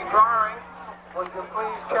 50-50 drawing. Would you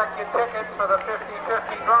please check your tickets for the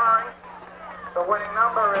 50-50 drawing? The winning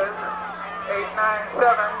number is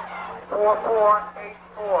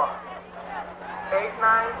 897-4484.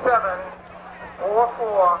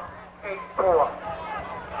 897-4484.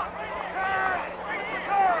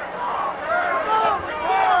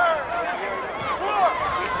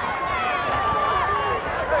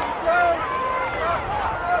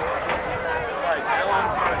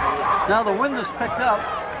 Now the wind has picked up,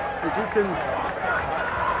 as you can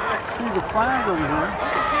see the flag on here.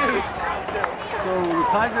 So the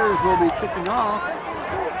Tigers will be kicking off.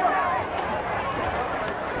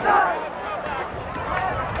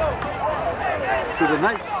 To the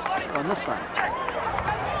Knights on this side.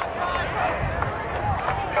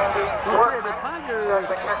 Okay, the Tigers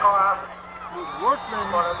with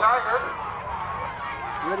Workman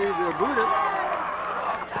ready to boot it.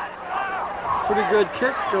 Pretty good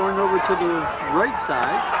kick going over to the right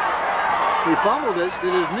side. He fumbled it.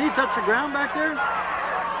 Did his knee touch the ground back there?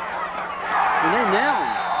 And they nailed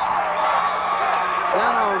him.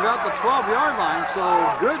 Down on about the 12-yard line, so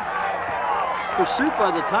good pursuit by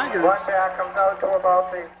the Tigers. One back comes out to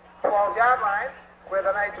about the 12-yard line, where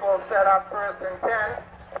the Knights will set up 1st and 10.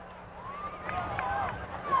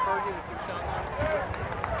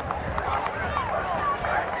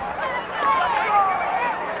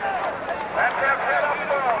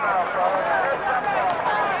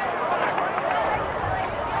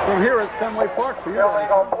 From here, it's Fenway Park for you guys.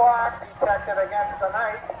 Illegal block detected against the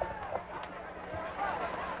Knights.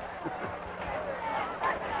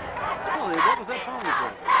 What was that penalty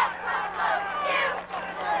for?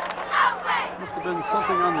 Must have been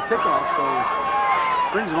something on the kickoff, so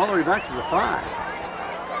brings them all the way back to the 5.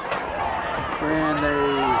 And they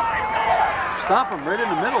stop them right in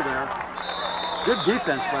the middle there. Good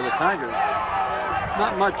defense by the Tigers.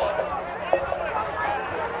 Not much.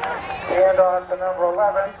 And on to number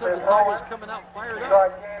 11. The Tigers coming out fired up.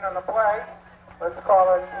 Short gain on the play. Let's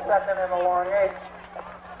call it 2nd and a long 8.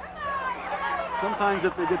 Sometimes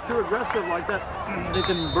if they get too aggressive like that, they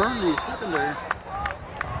can burn these secondary.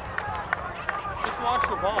 Just watch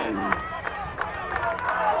the ball.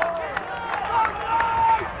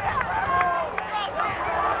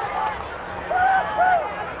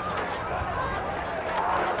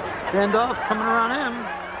 Handoff coming around him.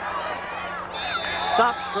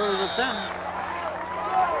 Stop for the 10.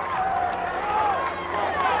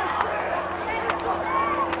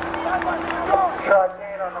 Short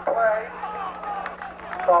gain on the play.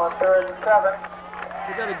 Call it 3rd and 7.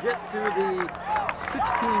 We got to get to the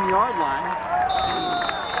 16-yard line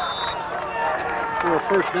for a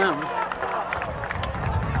 1st down.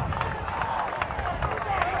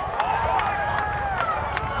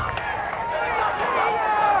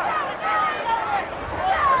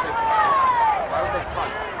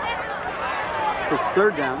 It's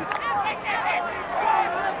 3rd down.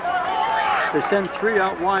 They send 3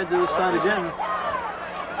 out wide to the side again.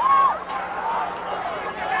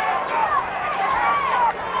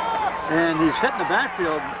 And he's hitting the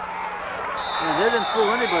backfield, and they didn't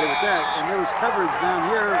fool anybody with that. And there was coverage down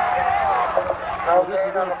here. So this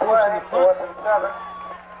is going to force him to punt.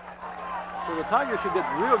 So the Tigers should get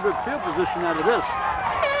real good field position out of this.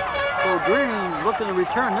 So Green looking to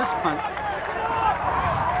return this punt.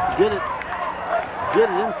 Get it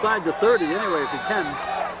inside the 30 anyway if he can.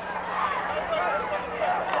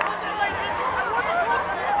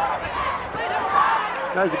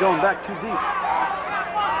 Guys are going back too deep.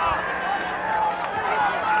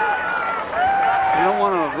 You don't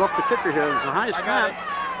want to rough the kicker here. It's a high snap.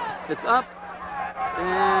 It's up,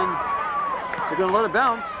 and they're going to let it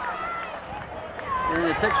bounce. And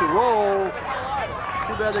it takes a roll.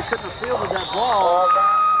 Too bad they couldn't have fielded that ball.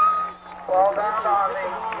 Ball down on the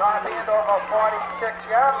North Andover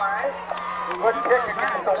 46-yard line. Good kick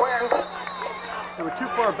against the wind. They were too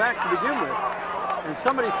far back to begin with. And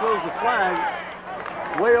somebody throws a flag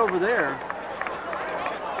way over there.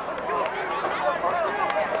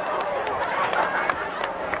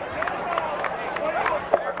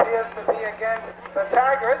 Appears to be against the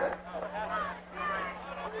Tigers.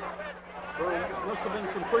 Well, there must have been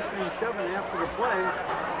some pushing and shoving after the play,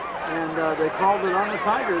 and they called it on the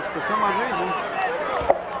Tigers for some odd reason.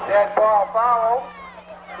 Dead ball foul.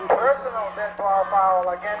 Personal dead ball foul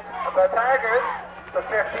against the Tigers. The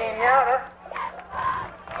 15-yarder.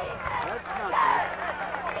 That's not good.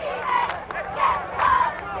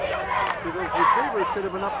 Those receivers should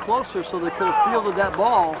have been up closer so they could have fielded that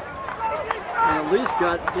ball and at least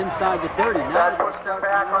got inside the 30. Now that puts them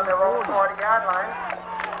back on their own 40-yard line.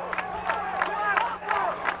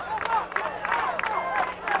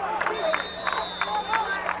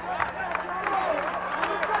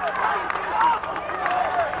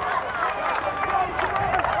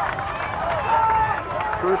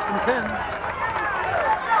 First and 10.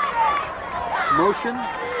 Motion.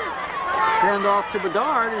 Hand off to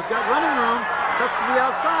Bedard. He's got running room. Cuts to the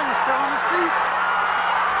outside. He's still on his feet.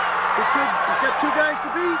 He's got 2 guys to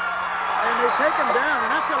beat. And they take him down. And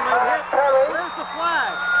that's a late hit. Where's the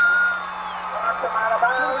flag? Should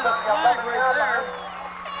have been a flag right there.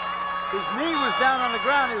 His knee was down on the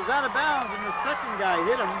ground. He was out of bounds. And the second guy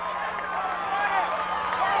hit him.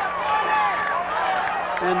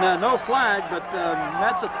 And no flag, but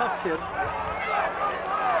that's a tough hit.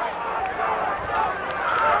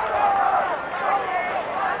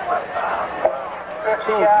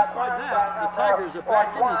 So just like that, the Tigers are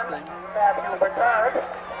back in this thing.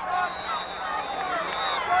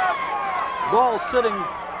 Ball sitting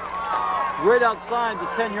right outside the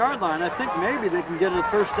 10-yard line. I think maybe they can get a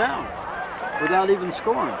 1st down without even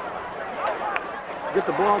scoring. get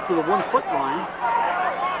the ball to the 1-foot line.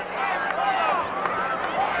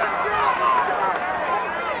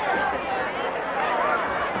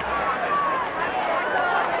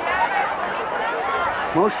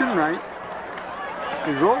 Motion right.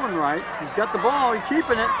 He's rolling right. He's got the ball. He's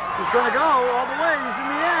keeping it. He's going to go all the way. He's in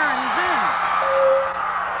the air and he's in.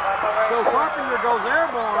 So Carpenter goes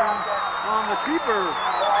airborne on the keeper.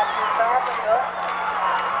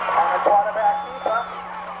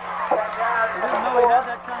 He didn't know he had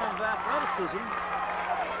that kind of athleticism.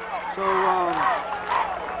 So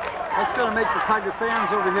that's going to make the Tiger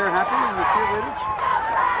fans over here happy in the cheerleaders.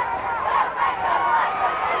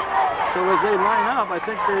 So as they line up, I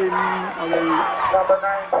think they Number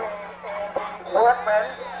 19,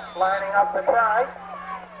 Workman, lining up the side.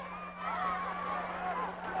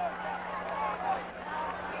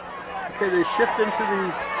 Okay, they shift into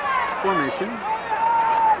the formation.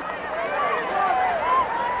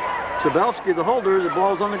 Chabelsky, the holder, the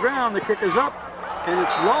ball's on the ground, the kick is up, and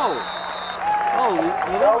it's low. Oh,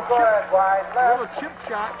 a little chip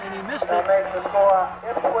shot, and he missed it. The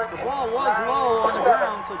ball was low on the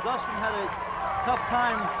ground, so Dustin had a tough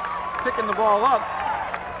time picking the ball up.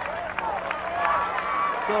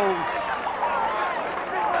 So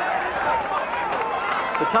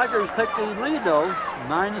the Tigers take the lead, though,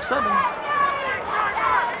 9-7,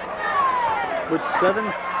 with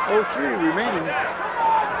 7:03 remaining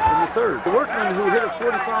in the third. The Workman, who hit a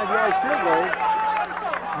 45-yard field goal,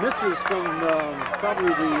 misses from probably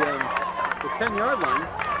the 10-yard line,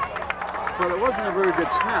 but it wasn't a very good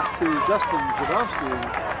snap to Dustin Zabowski,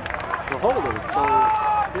 the holder. So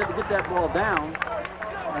he had to get that ball down,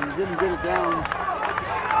 and he didn't get it down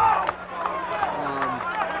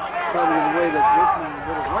probably in the way that Workman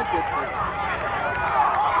would have liked it, but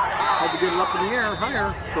had to get it up in the air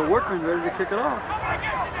higher, so Workman ready to kick it off.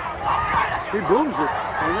 He booms it,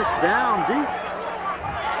 and it's down deep.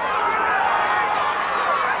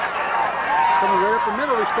 Coming right up the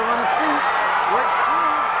middle, he's still on his feet. Works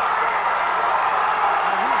through.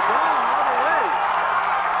 And he's gone all the way.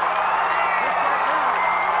 Just like that.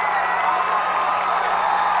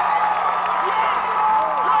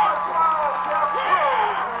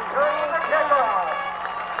 During the kickoff.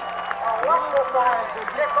 A wonderful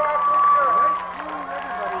kickoff return. Right through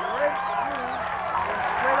everybody, right through, and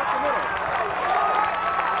straight up the middle.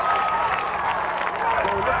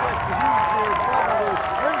 So it looks like the Hughes here probably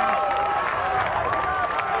springs.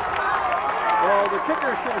 Well, the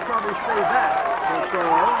kicker should have probably stayed back, but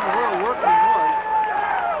I don't know where Workman was.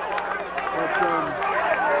 But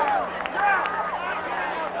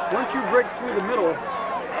once you break through the middle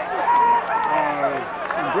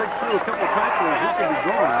and break through a couple of tacklers, he should be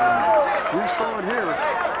gone. And we saw it here.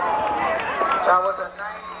 That was a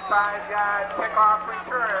 95-yard kickoff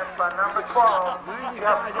return by number 12.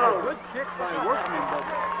 95 yard, good kick by Workman, but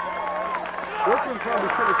Workman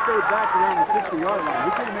probably should have stayed back around the 50-yard line.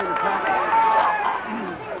 He could have made a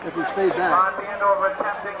tackle if he stayed back. Andover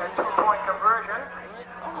attempting a 2-point conversion.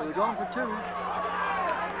 They're going for 2.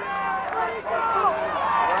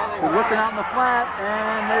 They're looking out in the flat,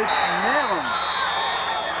 and they nail him.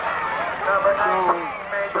 Number 19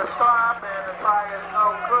 made the stop, and the try is no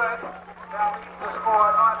good. That leaves the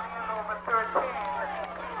score North Andover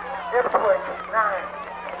 13, Ipswich 9.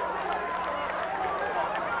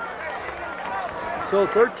 So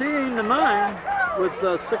 13-9 with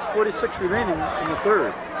 6:46 remaining in the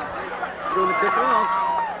third. They're going to kick it off.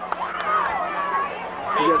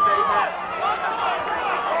 We got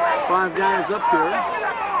 5 guys up here,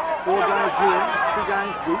 4 guys here, 2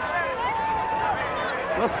 guys deep.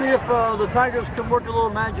 Let's see if the Tigers can work a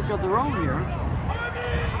little magic of their own here.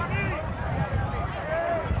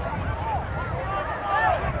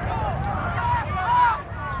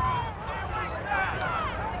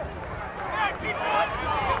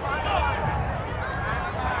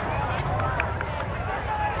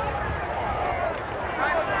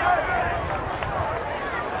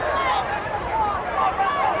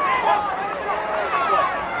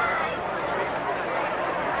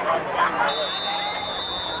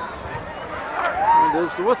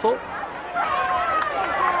 There's the whistle.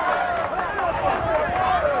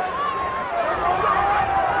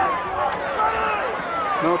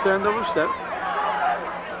 North Andover set.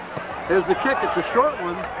 Here's the kick. It's a short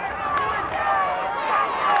one.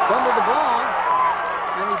 Fumbled the ball,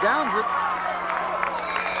 and he downs it.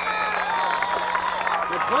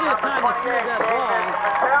 There's plenty of time to field that ball.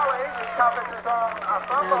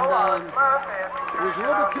 And he was a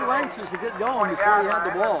little bit too anxious to get going before he had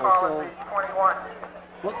the ball. So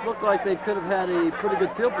what looked like they could have had a pretty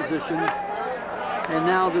good field position. And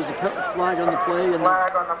now there's a flag on the play. And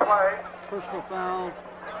flag on the play. Personal foul.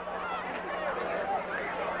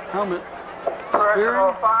 helmet.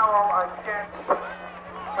 Personal foul against the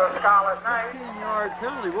Scarlet Knights. 15-yard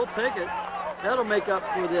penalty. We'll take it. That'll make up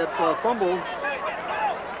for that fumble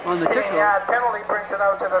on the kickoff. 15-yard penalty brings it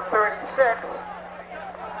out to the 36.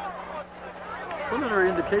 Preliminary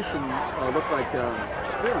indication looked like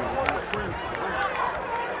clearance.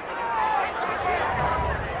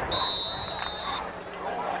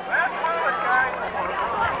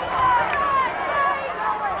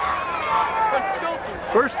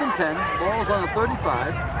 First and 10, ball's on the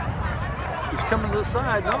 35. He's coming to the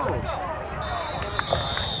side, no.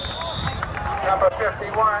 Number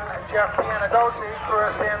 51, Jeff Pianagosi,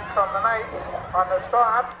 first in from the Knights on the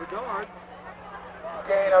stop. Bedard.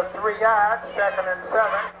 Gain of 3 yards, second and 7.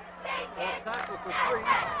 Tackle for 3.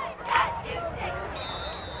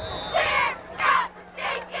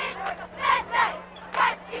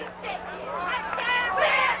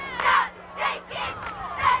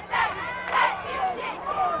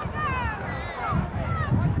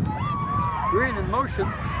 Green in motion.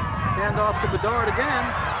 Hand off to Bedard again.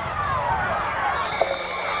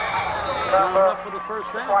 Number for the first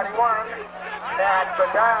down. 21, Matt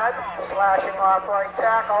Bedard, slashing off right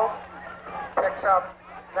tackle. Picks up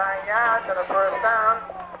 9 yards and a first down.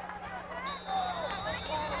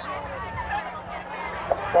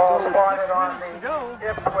 Ball spotted on the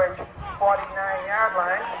Ipswich 49-yard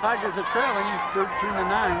line. Tigers are trailing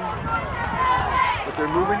 13-9, but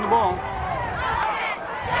they're moving the ball.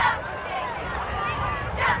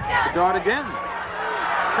 Bedard again.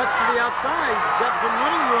 Cuts to the outside. He's got some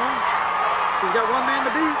running room. He's got one man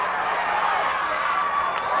to beat.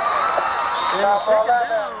 And he's taken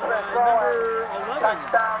down by number 11.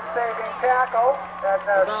 Touchdown saving tackle at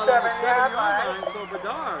the 7-yard line. So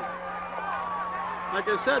Bedard. Like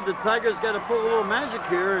I said, the Tigers got to pull a little magic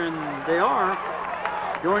here, and they are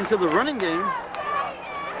going to the running game,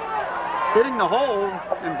 hitting the hole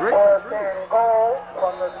and breaking First through. and goal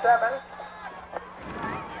from the 7.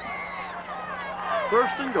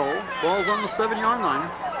 First and goal. Ball's on the 7-yard line.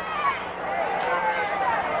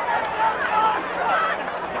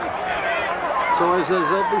 So as I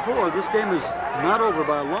said before, this game is not over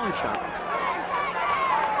by a long shot.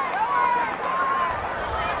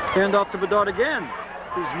 Hand off to Bedard again.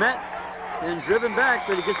 He's met and driven back,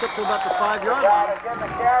 but he gets up to about the 5-yard line. Again the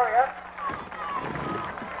carrier.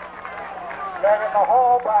 Led in the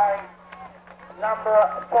hole by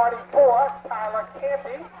number 44, Tyler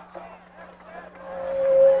Campy.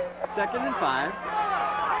 Second and 5.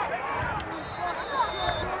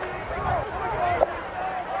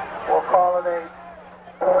 We'll call it a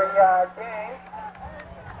 3-yard gain.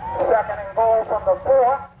 Second and goal from the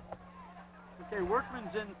 4. Okay,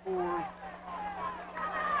 Workman's in for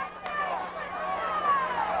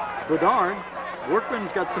Bedard.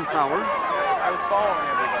 Workman's got some power. I was following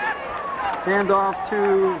everybody. Hand off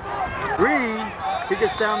to Green. He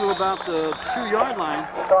gets down to about the 2-yard line.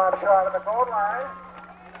 Stop shot of the goal line.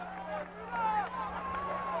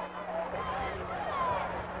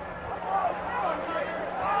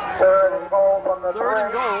 Third and goal from the 3. Third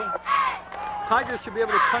and goal. Tigers should be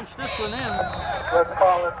able to punch this one in. Let's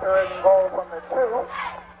call it third and goal from the 2.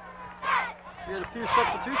 We had a few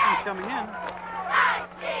substitutions coming in.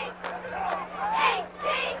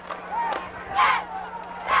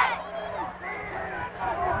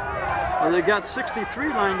 Well, they got 63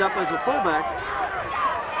 lined up as a fullback.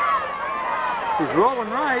 He's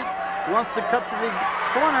rolling right. Wants to cut to the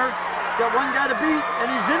corner. He's got one guy to beat, and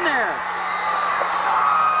he's in there.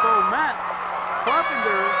 So Matt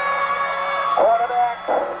Carpenter. Quarterback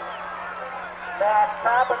Matt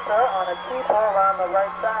Carpenter on a keeper around the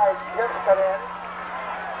right side just got in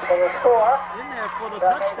for the score. In there for the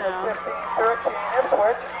That touchdown. makes it 15-13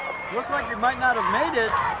 Ipswich. Looked like he might not have made it,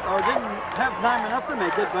 or didn't have time enough to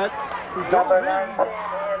make it, but he dove Number in 19 for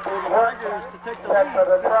Andrew the Tigers to take the set for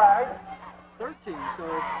the try. lead. 13, so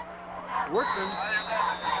Workman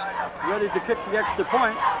ready to kick the extra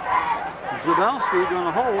point. Zabowski going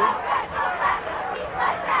to hold.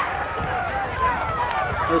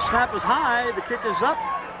 The snap is high, the kick is up,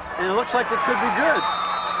 and it looks like it could be good.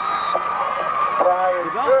 Try is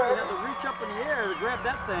Zabowski good. had to reach up in the air to grab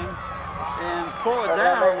that thing and pull it And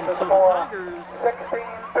that down. makes the So the score Tigers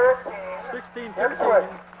 16-13. 16-13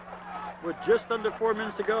 with just under 4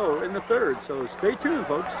 minutes to go in the third. So stay tuned,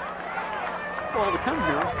 folks. All to come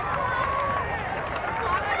here.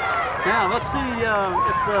 Now let's see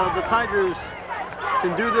if the Tigers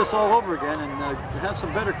can do this all over again and have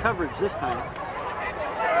some better coverage this time.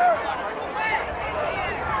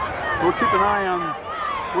 We'll keep an eye on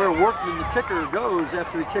where Workman, the kicker, goes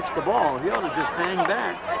after he kicks the ball. He ought to just hang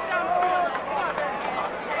back.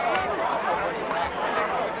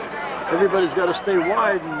 Everybody's got to stay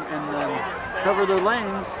wide and cover their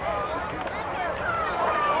lanes.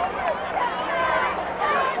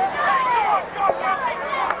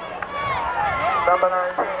 Number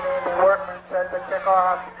 19, Andy Workman, set to kick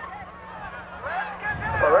off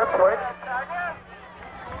for Ipswich.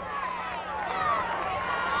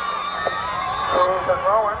 Cruz and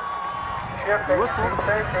Rowan shifting to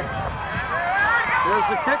safety. There's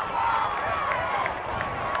the kick.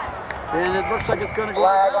 And it looks like it's going to go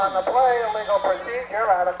Flag on the play, illegal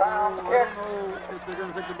procedure, out of bounds, kick. I don't know if they're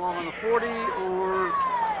going to take the ball on the 40 or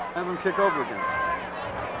have them kick over again.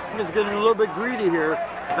 He's getting a little bit greedy here.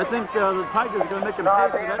 I think the Tigers are going to make him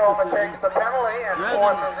pay for that Andover decision. takes the penalty and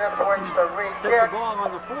forces Ipswich to re-kick. Take the ball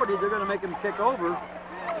on the 40, they're going to make him kick over.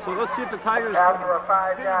 So let's see if the Tigers After a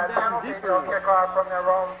can pin 5-yard him down penalty, deeper they'll kick off from their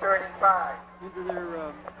own 35. into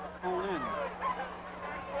their own end.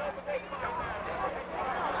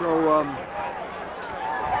 So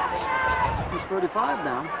it's 35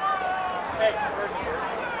 now. Hey,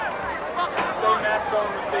 same match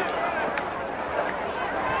going receiver.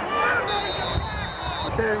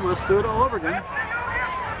 Okay, let's do it all over again.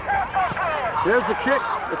 There's a kick.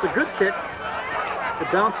 It's a good kick.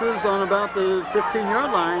 It bounces on about the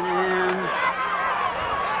 15-yard line, and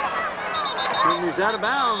when he's out of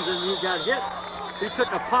bounds and he got hit, he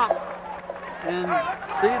took a pop. And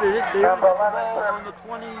see, they hit the ball on the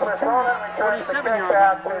 27-yard line, whereas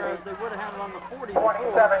they would have had it on the 40 before.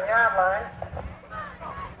 27-yard line.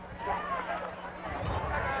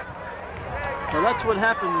 Well, that's what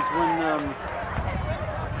happens when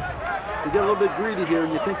you get a little bit greedy here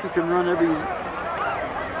and you think you can run every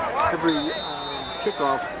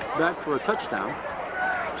kickoff back for a touchdown.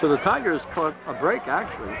 So the Tigers caught a break,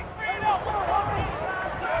 actually.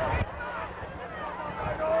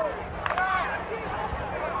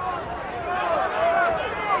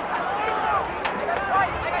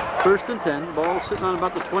 First and 10, the ball sitting on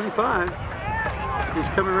about the 25. He's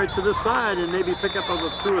coming right to this side and maybe pick up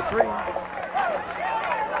over 2 or 3.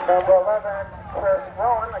 Number 11, Chris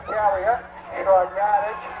Rowan, the carrier, short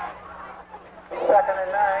yardage, 2nd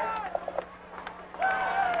and 9.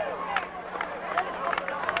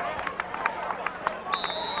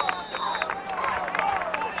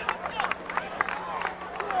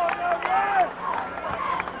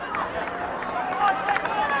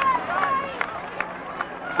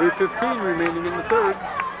 .3:15 remaining in the third.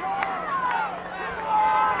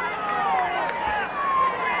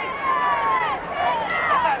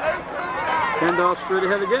 Handoff straight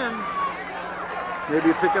ahead again. Maybe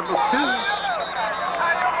a pickup of 2.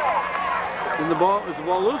 And is the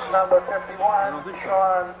ball loose? Number 51, think so.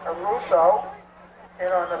 Sean Russo, in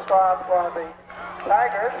on the stop for the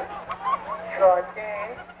Tigers. Short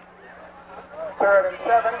gain. 3rd and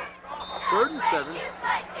 7. 3rd and 7.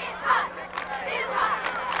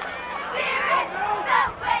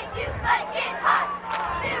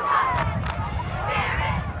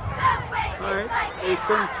 All right, they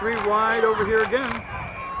send 3 wide over here again.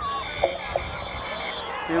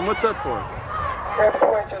 And what's that for?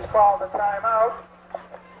 Ipswich has called a timeout.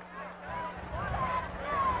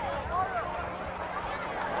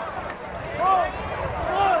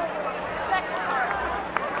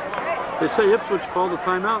 They say Ipswich called a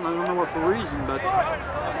timeout, and I don't know what for reason, but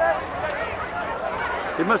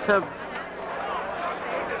they must have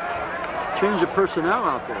changed the personnel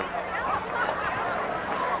out there.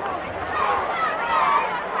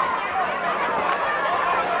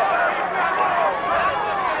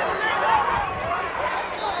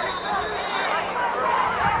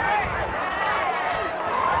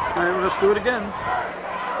 All right, let's do it again.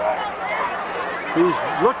 He's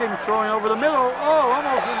looking, throwing over the middle. Oh,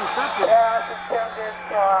 almost intercepted. Pass intended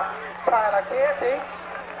for Tyler Canty.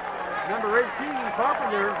 Number 18,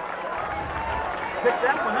 Carpenter, picked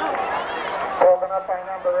that one up. Broken up by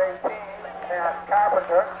number 18, Matt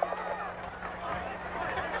Carpenter.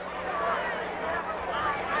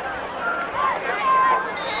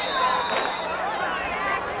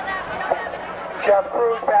 Jeff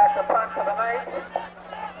Cruz back to punt for the Knights.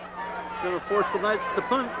 Going to force the Knights to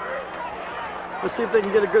punt. Let's see if they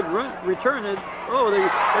can get a good return. They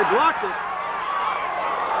blocked it.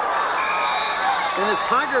 And it's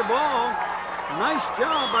Tiger ball. Nice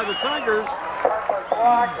job by the Tigers. Punt was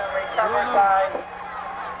blocked and recovered by...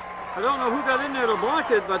 I don't know who got in there to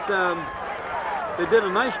block it, but they did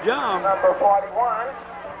a nice job. Number 41.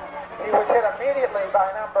 He was hit immediately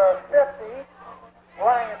by number 50,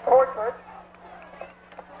 Ryan Portrait.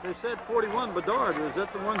 They said 41, Bedard. Was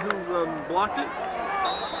that the one who blocked it?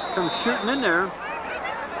 Comes shooting in there.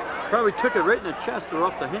 Probably took it right in the chest or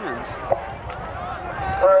off the hands.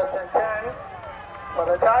 1st and 10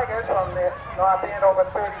 for the Tigers from the North Andover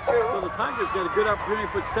 32. So the Tigers got a good opportunity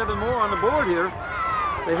to put 7 more on the board here.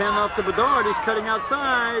 They hand off to Bedard. He's cutting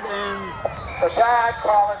outside, and The tag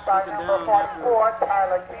called it by Taken number down 44,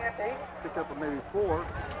 Tyler Canty. picked up maybe 4.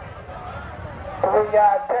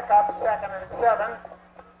 3-yard pickup, 2nd and 7.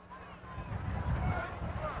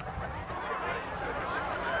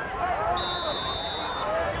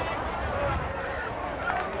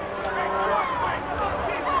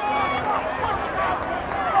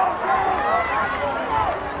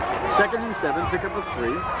 Second and 7, pickup of 3.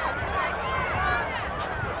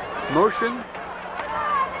 Motion.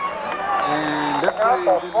 And that play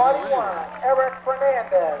Number didn't 41, go anywhere. Eric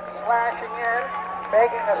Fernandez, slashing in,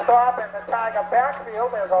 making the stop in the Tiger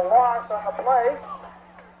backfield. There's a loss on the play.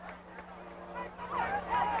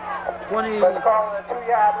 20, Let's call it a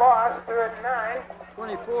 2-yard loss, 3rd and 9.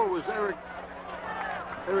 24 was Eric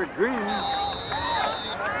Green.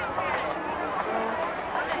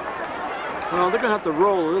 Well, they're going to have to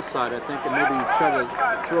roll this side, I think, and maybe try to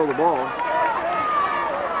throw the ball.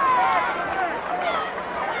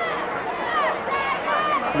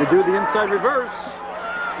 They do the inside reverse.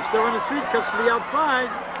 He's still in his feet, cuts to the outside.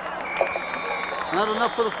 Not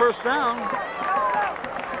enough for the first down.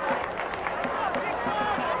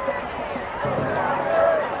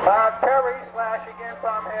 Bob Perry slashing in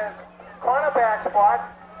from his cornerback spot.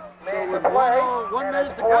 Made the play. 1 and minute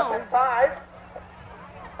it's to 4th go. and 5.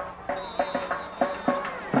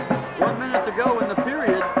 1 minute to go in the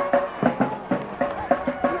period.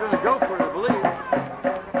 They're going to go for it, I believe.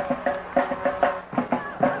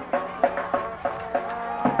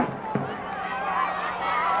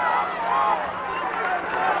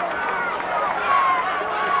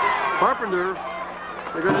 Carpenter,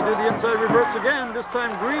 they're going to do the inside reverse again. This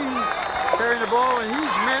time Green carrying the ball, and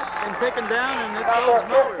he's met and taken down, and it goes Number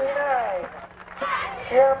nowhere. 59,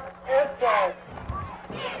 Jim Instant.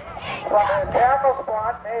 From his tackle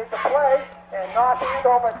spot, made the play, and North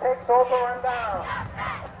Andover takes over and down.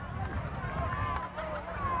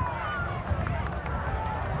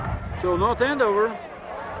 So North Andover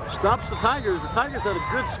stops the Tigers. The Tigers had a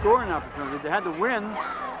good scoring opportunity. They had to win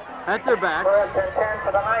at their backs. 1st and 10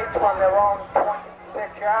 for the Knights from their own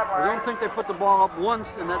 26-yard I line. don't think they put the ball up once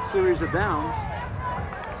in that series of downs.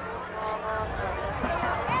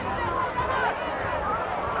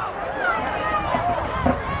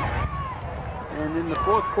 And in the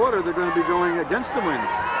 4th quarter, they're going to be going against the wind.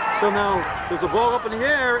 So now there's a ball up in the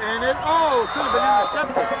air, and it could have been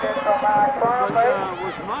intercepted, but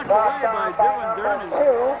was knocked away by Dylan Durnan.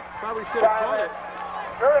 Probably should have caught it.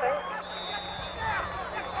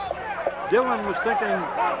 Dylan was thinking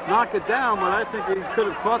knock it down, but I think he could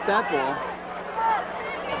have caught that ball.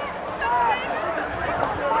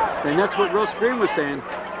 And that's what Russ Green was saying.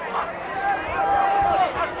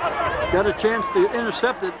 Got a chance to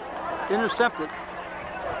intercept it.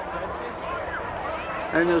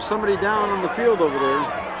 And there's somebody down on the field over there.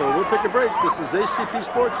 So we'll take a break. This is ACP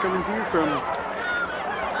Sports coming to you from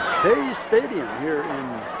Hayes Stadium here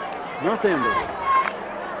in North Andover.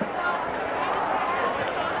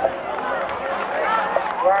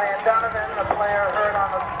 Ryan Donovan, the player hurt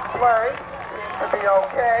on the play, seems to be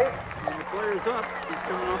okay. And the player's up. He's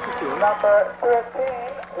coming off the field. Number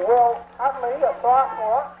 13, Will Utley, a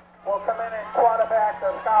sophomore, will come in and quarterback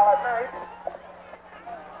the Scarlet Knights.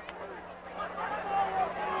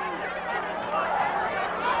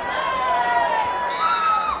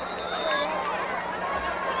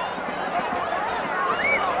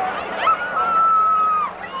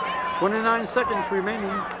 .29 seconds remaining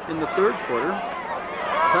in the 3rd quarter.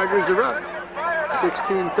 Tigers are up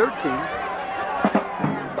 16-13.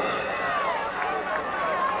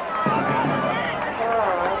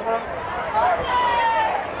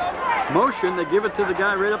 Motion, they give it to the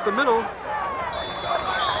guy right up the middle. Will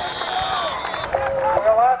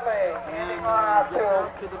Utley, And getting on out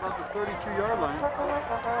to about the 32-yard line.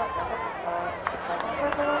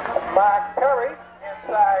 Mark Perry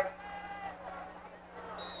inside.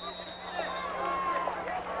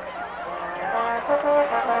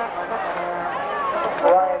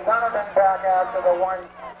 Ryan Donovan back after the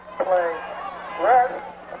 1-play rest.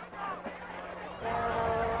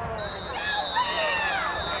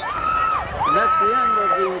 And that's the end of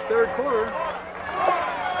the 3rd quarter.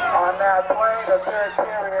 On that play, the 3rd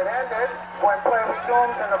period ended. When play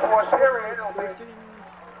resumes in the 4th period, it'll be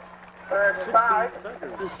 3rd and 5.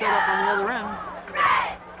 Just set up on the other end.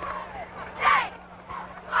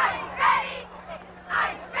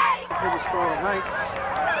 For the Scarlet Knights.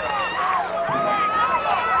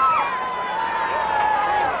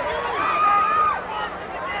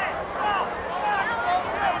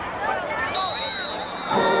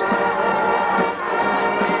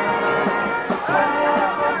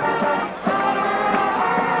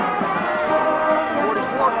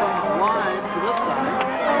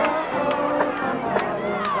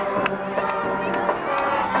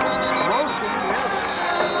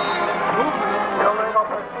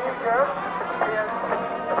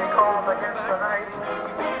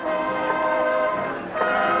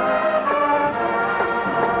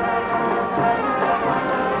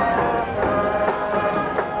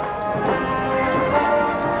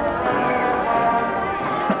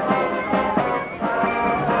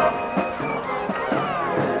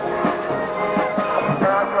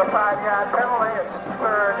 4-yard penalty. It's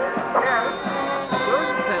 3rd and 10. 3rd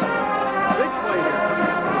and 10. Big play here.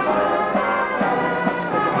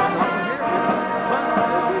 Nothing here. But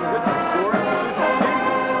they're being good to score.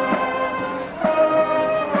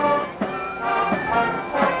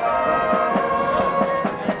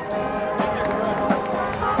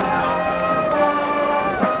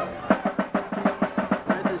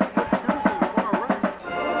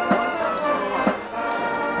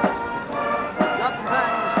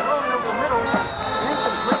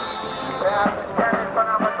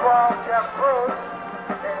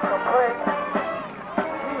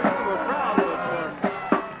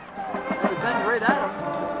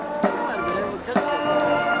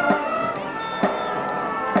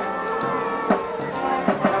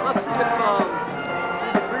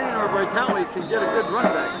 Can get a good run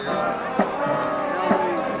back here. Now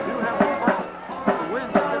they do have a fight. The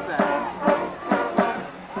wind to get back.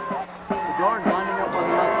 The guard lining up on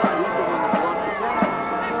the outside. He's the one that blocked the tail.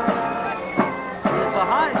 And it's a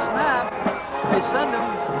high snap. They send him.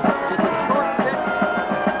 It's a short kick.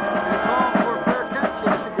 They call him for a fair catch.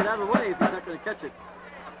 So he should get out of the way if he's not going to catch it.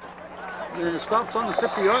 And it stops on the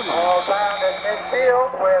 50-yard line. Ball down at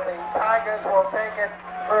midfield where the Tigers will take it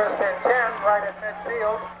 1st and 10 right at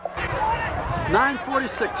midfield.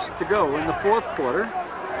 9:46 to go in the 4th quarter.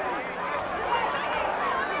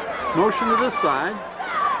 Motion to this side.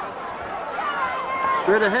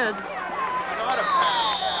 Straight ahead.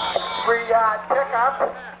 3-yard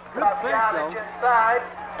pickup. Good fake, yardage though. inside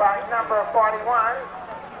by number 41,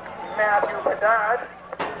 Matthew Bedard.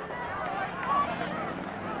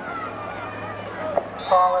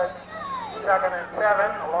 Call it 2nd and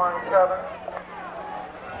 7, along 7.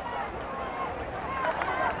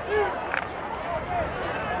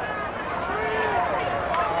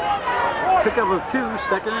 Pickup of 2,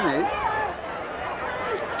 2nd and 8.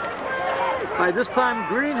 By this time,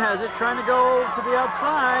 Green has it, trying to go to the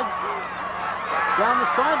outside, down the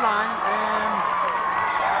sideline, and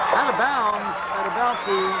out of bounds at about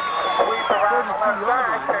the 32-yard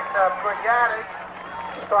line. Picked up good yardage.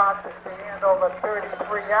 Stopped at the Andover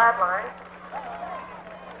 33-yard line.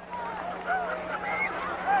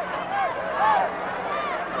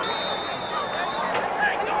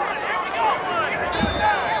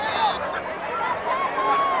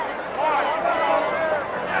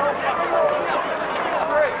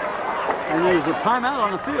 And there's a timeout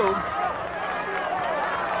on the field.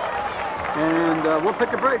 And we'll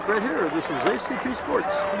take a break right here. This is ACP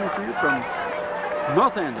Sports coming to you from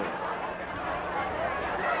North Andover.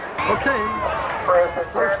 Okay. 1st and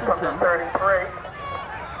 10 from the 33.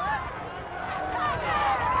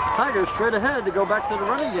 Tigers straight ahead to go back to the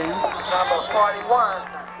running game. Number 41.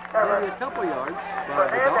 Maybe a couple yards.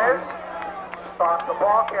 Fernandez stops the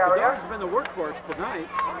ball carrier. Bedard's been the workhorse tonight.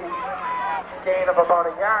 Gain of about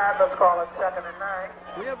a yard. Let's call it 2nd and 9.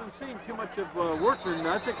 We haven't seen too much of Workman.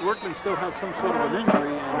 I think Workman still has some sort of an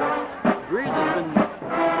injury, and Green has been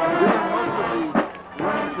doing most of the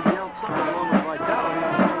running to the outside along with Vitality.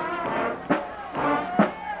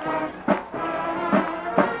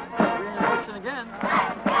 Green in motion again.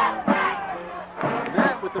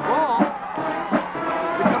 Matt with the ball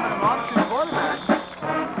is becoming an option quarterback.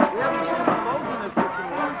 We haven't seen one of those in this pitch in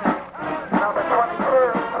a long time. Number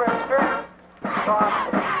 22, Chris Finn.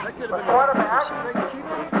 That could have been quarterback. a great keeper.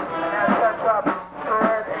 And that sets up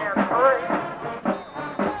 3rd and 3.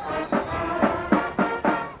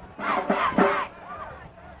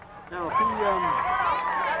 Now, if he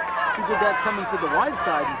did that coming to the wide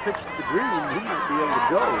side and pitched to the green, he might be able to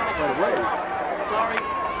go right away. Sorry.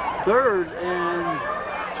 3rd and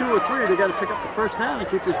 2 or 3. They got to pick up the first down and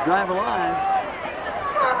keep this drive alive.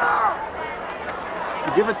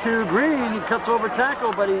 You give it to Green. He cuts over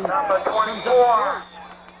tackle, but he Number comes 24, up short.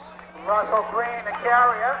 Russell Green, the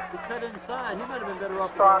carrier. He cut inside. He might have been better off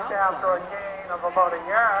the Stopped after a outside. gain of about a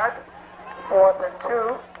yard. 4th and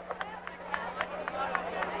 2.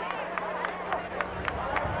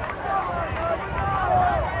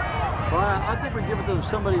 Well, I think we give it to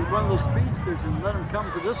somebody, one of those speedsters, and let him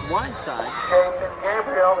come to this wide side. Jason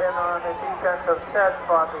Gabriel in on the defensive set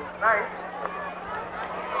for the Knights.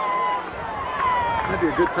 Might be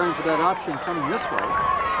a good time for that option coming this way.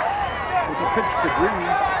 With a pitch to Green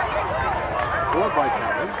or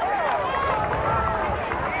Vitality.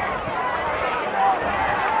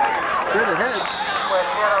 Straight ahead. With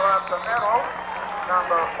hitter up the middle,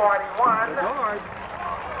 number 41. Bedard.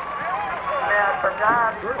 Matt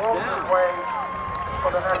Bedard moves his way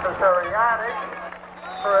for the necessary yardage.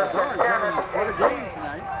 1st and 10 having at what a the 18. game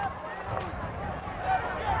tonight.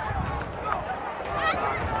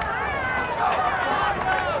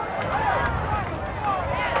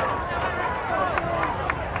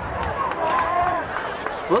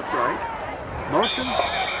 Look right. Motion.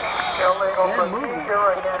 Illegal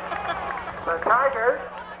procedure against the Tigers.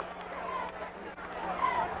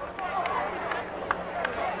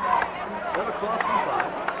 Never cost them 5.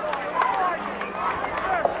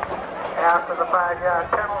 After the 5-yard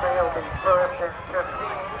penalty, it'll be first and 15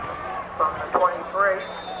 from the 23.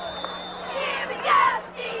 Here we go,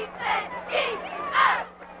 defense, G-up!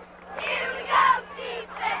 Here we go,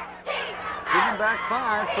 defense, G-up! Giving back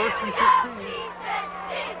 5, first and 15.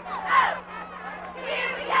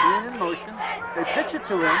 In motion. They pitch it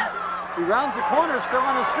to him. He rounds the corner, still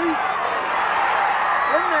on his feet.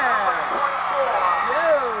 In there. Yo.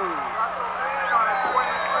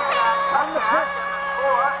 On the pitch.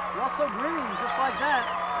 Russell Green, just like that.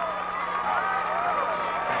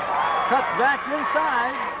 Cuts back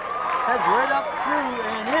inside. Heads right up through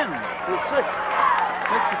and in for 6.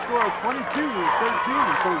 Makes the score 22-13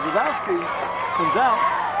 until Zawowski comes out.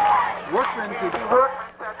 Workman to Workman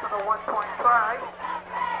set to the 1-point try.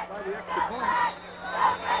 By the extra point.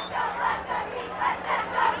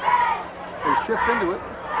 They shift into it.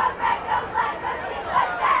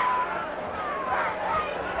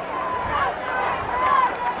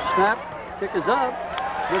 Snap, kick is up.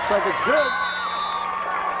 Looks like it's good.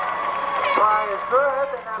 Try is good,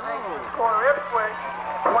 and that makes the score Ipswich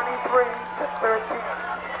 23-13.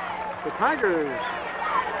 The Tigers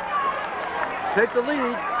take the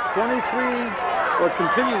lead, 23, or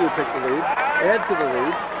continue to take the lead, add to the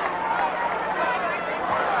lead.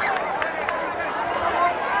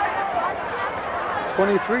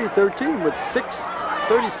 (23-13) with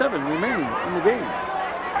 6:37 remaining in the game.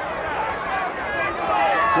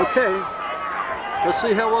 Okay, let's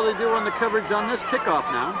see how well they do on the coverage on this kickoff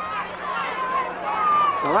now.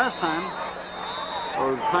 The last time,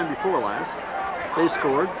 or the time before last, they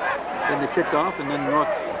scored, then they kicked off, and then North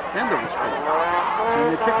Andover scored.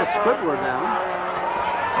 And they kick a squibbler down,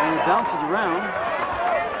 and it bounces around,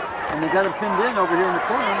 and they got him pinned in over here in the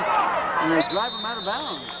corner, and they drive him out of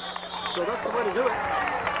bounds. So that's the way to do it.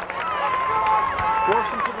 Force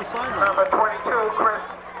him to the sideline. Number 22, Chris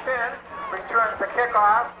Finn, returns the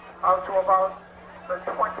kickoff out to about the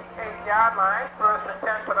 28-yard line. First and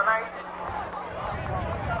 10 for the Knights.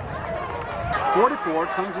 44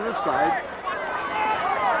 comes to this side.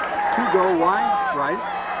 2 go wide, right.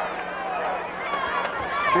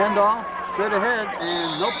 Handoff, straight ahead,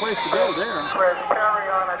 and no place to go there. Chris Perry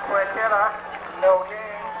on a quick hitter. No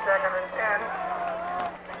gain, second and 10.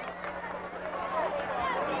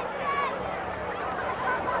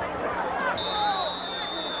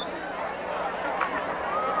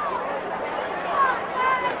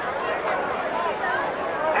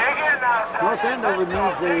 North Andover needs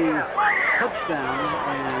a touchdown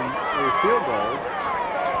and a field goal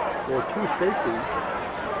or 2 safeties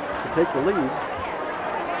to take the lead. And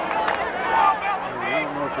I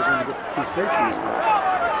don't know if they're going to get the 2 safeties, but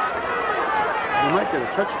they might get a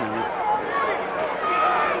touchdown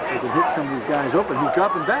if they can hit some of these guys open. He's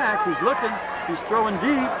dropping back, he's looking, he's throwing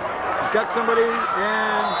deep, he's got somebody,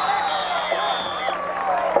 and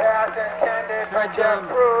Pass intended for had Jeff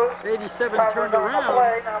Cruz. 87 turned Covered on the around.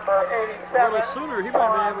 play, number 87. A little sooner, he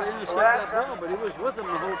might have been able to intercept that ball, but he was with him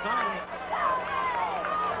the whole time.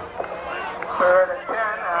 Third and 10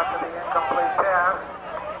 after the incomplete pass.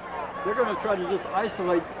 They're going to try to just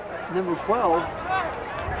isolate number 12.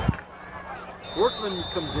 Workman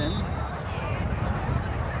comes in.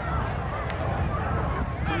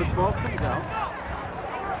 Number 12 comes out.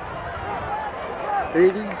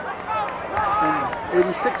 80 and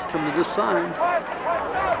 86 come to this side.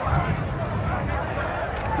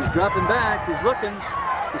 He's dropping back, he's looking.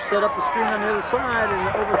 He set up the screen on the other side and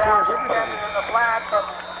overthrows everybody. In the flat from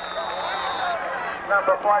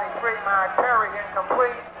number 43, Mark Perry,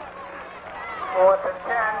 incomplete. 4th and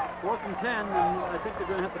 10. 4th and 10, and I think they're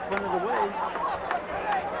going to have to punt it away.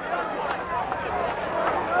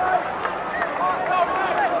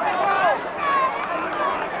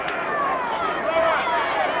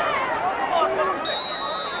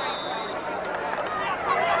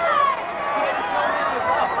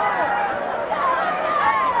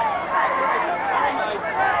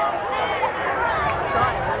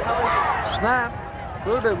 Snap, a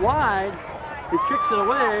little bit wide. He kicks it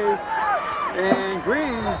away, and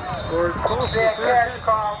Green, or close to the fair catch,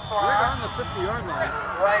 right on the 50-yard line.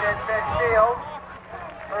 Right at midfield.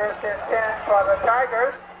 First and 10 for the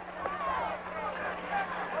Tigers.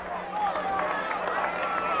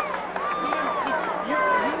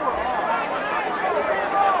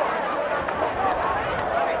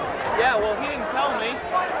 Yeah, well, he didn't tell me.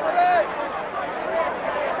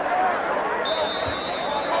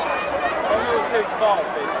 It was his fault,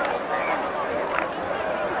 basically.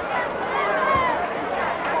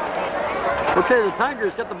 Okay, the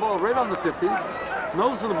Tigers got the ball right on the 50.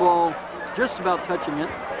 Nose of the ball, just about touching it.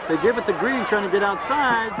 They give it to Green, trying to get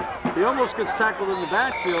outside. He almost gets tackled in the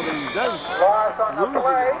backfield and he does lose a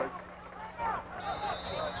yard.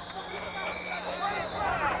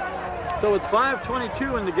 So it's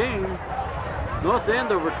 5:22 in the game. North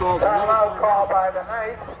Andover calls another timeout call by the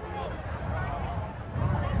Knights.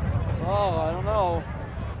 Oh, I don't know.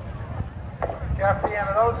 Jeff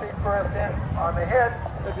Pianinosi first in on the hit.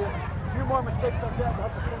 If you, a few more mistakes like that, we'll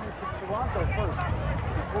have to send you to Toronto first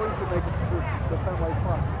before you can make it to the Fenway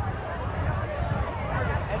Park.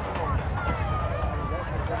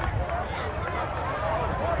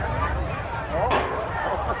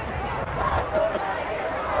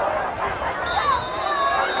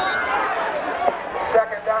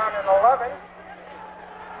 Second down and 11.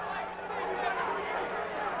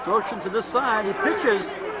 Motion to this side. He pitches.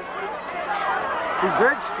 He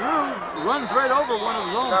breaks through, runs right over one of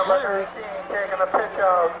his own players. Taking a pitch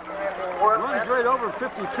of Andy Workman. Runs right over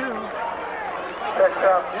 52. Picks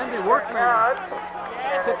up Andy Workman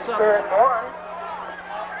picks up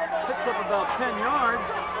about 10 yards.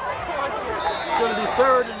 It's going to be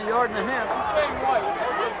third and a yard and a half.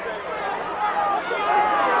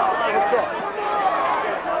 What's up?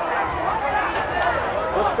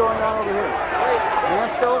 What's going on over here?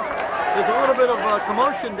 Masco? There's a little bit of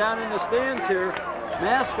commotion down in the stands here.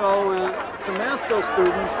 Masco, some Masco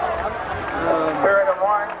students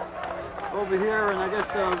over here, and I guess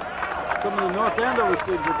some of the North Andover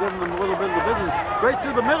students are giving them a little bit of the business. Right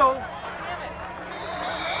through the middle.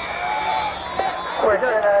 We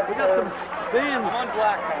got some fans.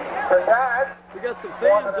 We got some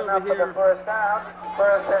fans over here. First down.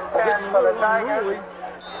 First and 10 for the Tigers.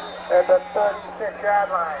 At the 36-yard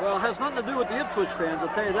line. Well, it has nothing to do with the Ipswich fans,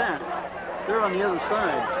 I'll tell you that. They're on the other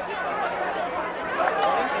side.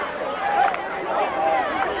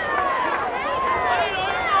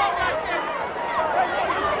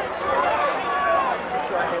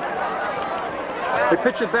 They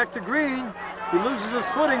pitch it back to Green. He loses his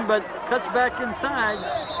footing, but cuts back inside.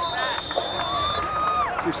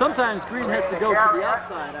 So sometimes Green has to go to the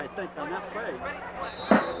outside, I think, on that play.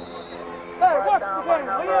 Hey, watch the game,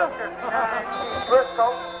 will you?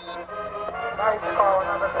 Driscoll. Knights call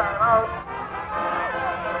another timeout.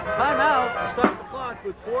 Timeout to start the clock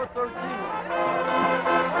with 4:13.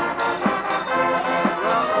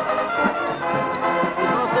 Well, the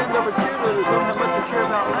North Andover cheerleaders don't have much to cheer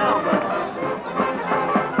about now, but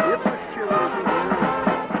the Ipswich cheerleaders over there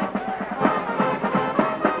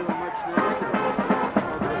not doing much there either.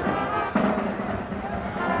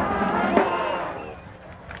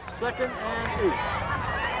 Second and 8.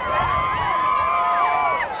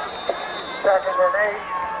 Second and 8.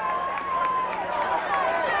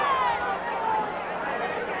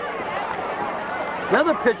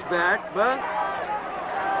 Another pitch back, but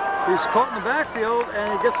he's caught in the backfield and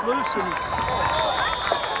he gets loose and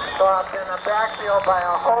Stopped in the backfield by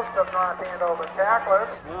a host of North Andover tacklers.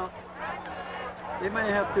 well, they may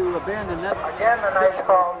have to abandon that. Again, the Knights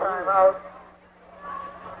call timeout.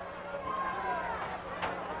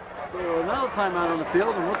 So another timeout on the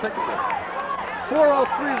field, and we'll take it back.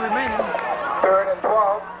 4:03 remaining. Third and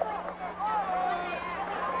 12.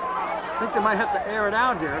 I think they might have to air it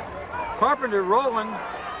out here. Carpenter rolling.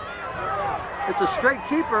 It's a straight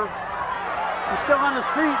keeper. He's still on his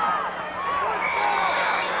feet.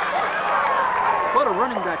 What a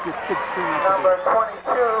running back this kid's turned out to Number be.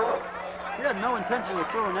 22. He had no intention of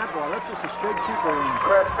throwing that ball. That's just a straight keeper. And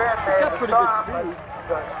Chris Finn he's made got the pretty good stop. speed.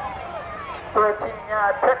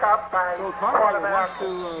 13-yard pickup by So Carpenter quarterback. wants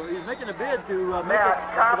to, he's making a bid to make it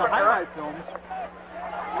to the highlight film.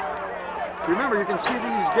 Remember, you can see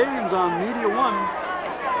these games on Media 1,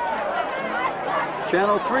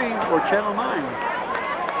 Channel 3, or Channel 9.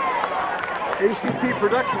 ACP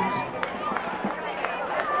Productions.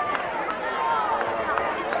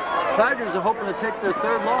 Tigers are hoping to take their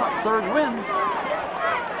third win.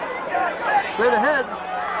 Straight ahead.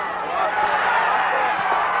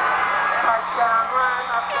 Touchdown run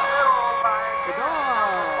up the middle by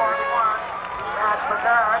Bedard. 41. Matt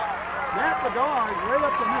Bedard. Matt Bedard, right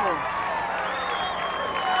up the middle.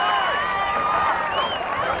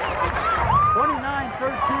 29-13.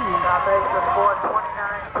 That makes the score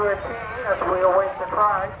 29-13 as we await the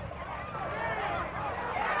try.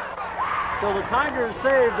 So the Tigers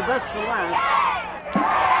saved the best for last.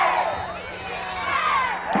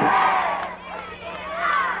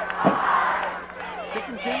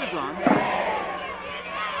 Kicking team is on.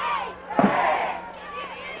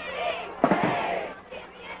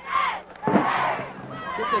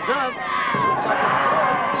 Kick is up. Looks like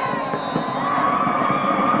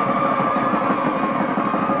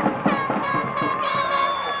it's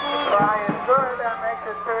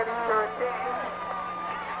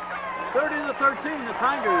 13, the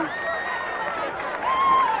Tigers.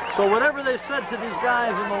 So whatever they said to these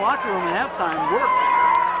guys in the locker room at halftime worked.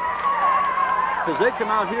 Because they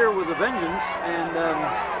come out here with a vengeance and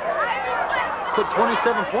put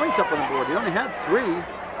 27 points up on the board. They only had 3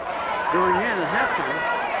 during the end at halftime.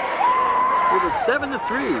 It was 7-3,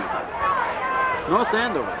 North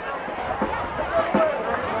Andover.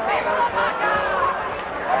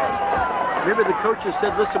 Maybe the coaches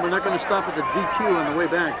said, listen, we're not going to stop at the DQ on the way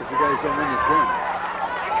back if you guys don't win this game.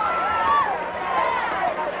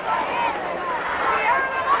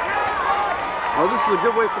 Well, this is a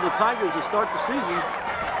good way for the Tigers to start the season.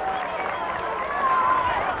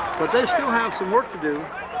 But they still have some work to do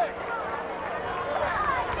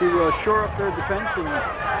to shore up their defense and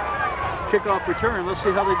kickoff return. Let's see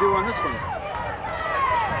how they do on this one.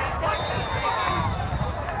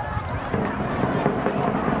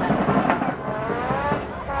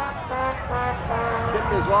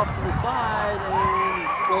 Is off to the side and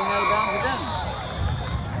it's going out of bounds again.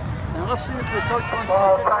 Now let's see if the coach wants to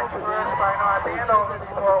kick off again. By North Andover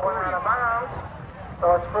before it went out of bounds.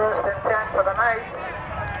 So it's 1st and 10 for the Knights.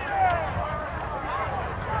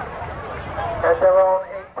 At their own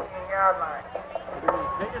 18-yard line. They're going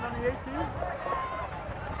to take it on the 18?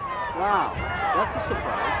 Wow, that's a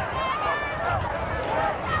surprise.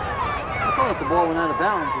 I thought if the ball went out of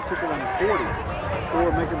bounds, they took it on the 40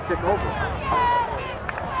 or make them kick over.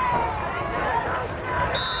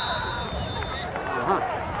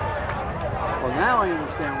 Well, now I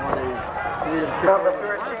understand why they made him kick Number over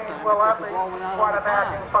 13, Will Utley,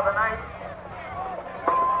 quarterbacking for the Knights.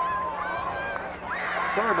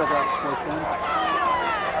 Sorry about that, sports fans.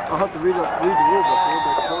 I'll have to read the rule book a little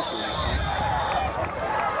bit closer next time.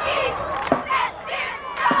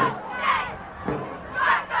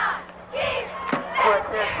 Quick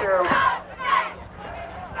issue.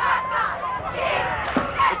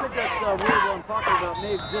 I think that rule I'm talking about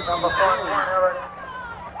may exist in Number the 41, play.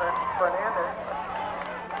 Eric Fernandez.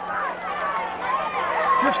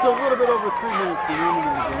 Just a little bit over 3 minutes remaining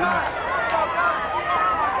in the game.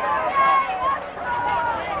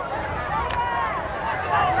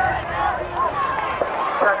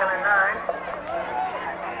 Second and 9.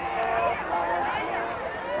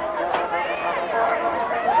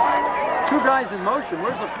 2 guys in motion.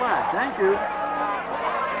 Where's the flag? Thank you.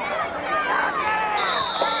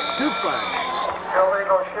 2 flags.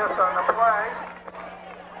 Illegal shifts on the play.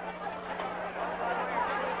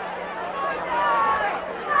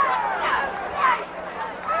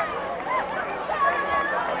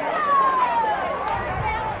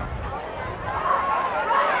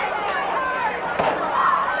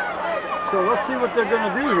 So let's see what they're going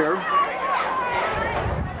to do here.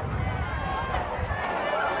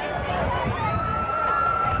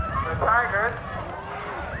 The Tigers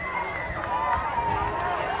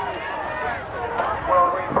will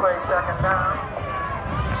replay second down.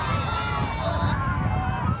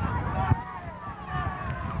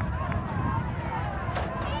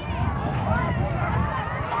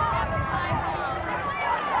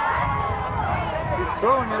 He's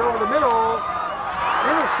throwing it over the middle.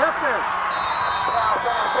 Intercepted.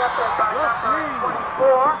 Intercepted by Russ number Green.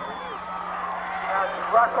 24. That's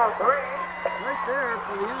Russell Green. Right there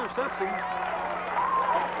for the interception.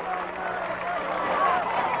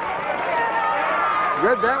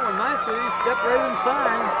 Read that one nicely. Stepped right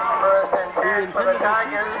inside. 1st and 10 for the intended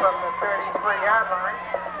Tigers receiver. from the 33-yard line.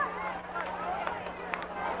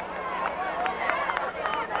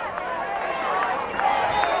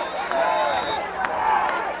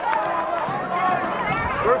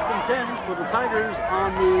 First and 10 for the Tigers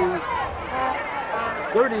on the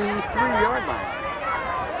 33-yard line.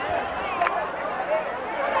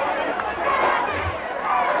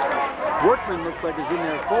 Workman looks like he's in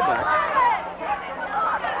there at fullback.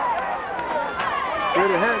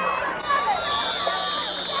 Straight ahead.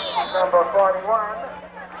 Number 41.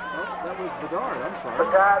 Oh, that was Bedard, I'm sorry.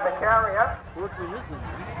 Bedard, the carrier. Workman is in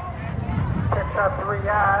there. Picks up 3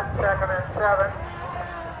 yards, 2nd and 7.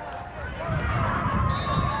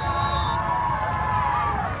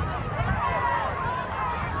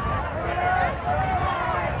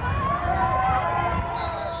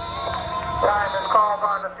 Time is called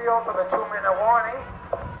on the field for the 2-minute warning.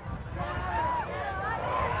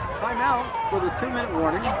 Timeout for the 2-minute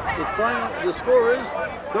warning. The score is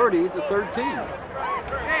 30-13.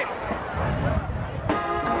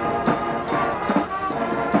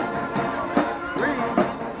 Green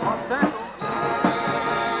off tackle.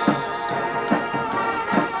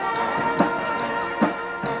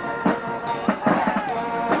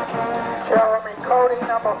 Jeremy Cody,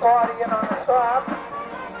 number 40, in on the stop.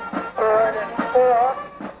 3rd and 4.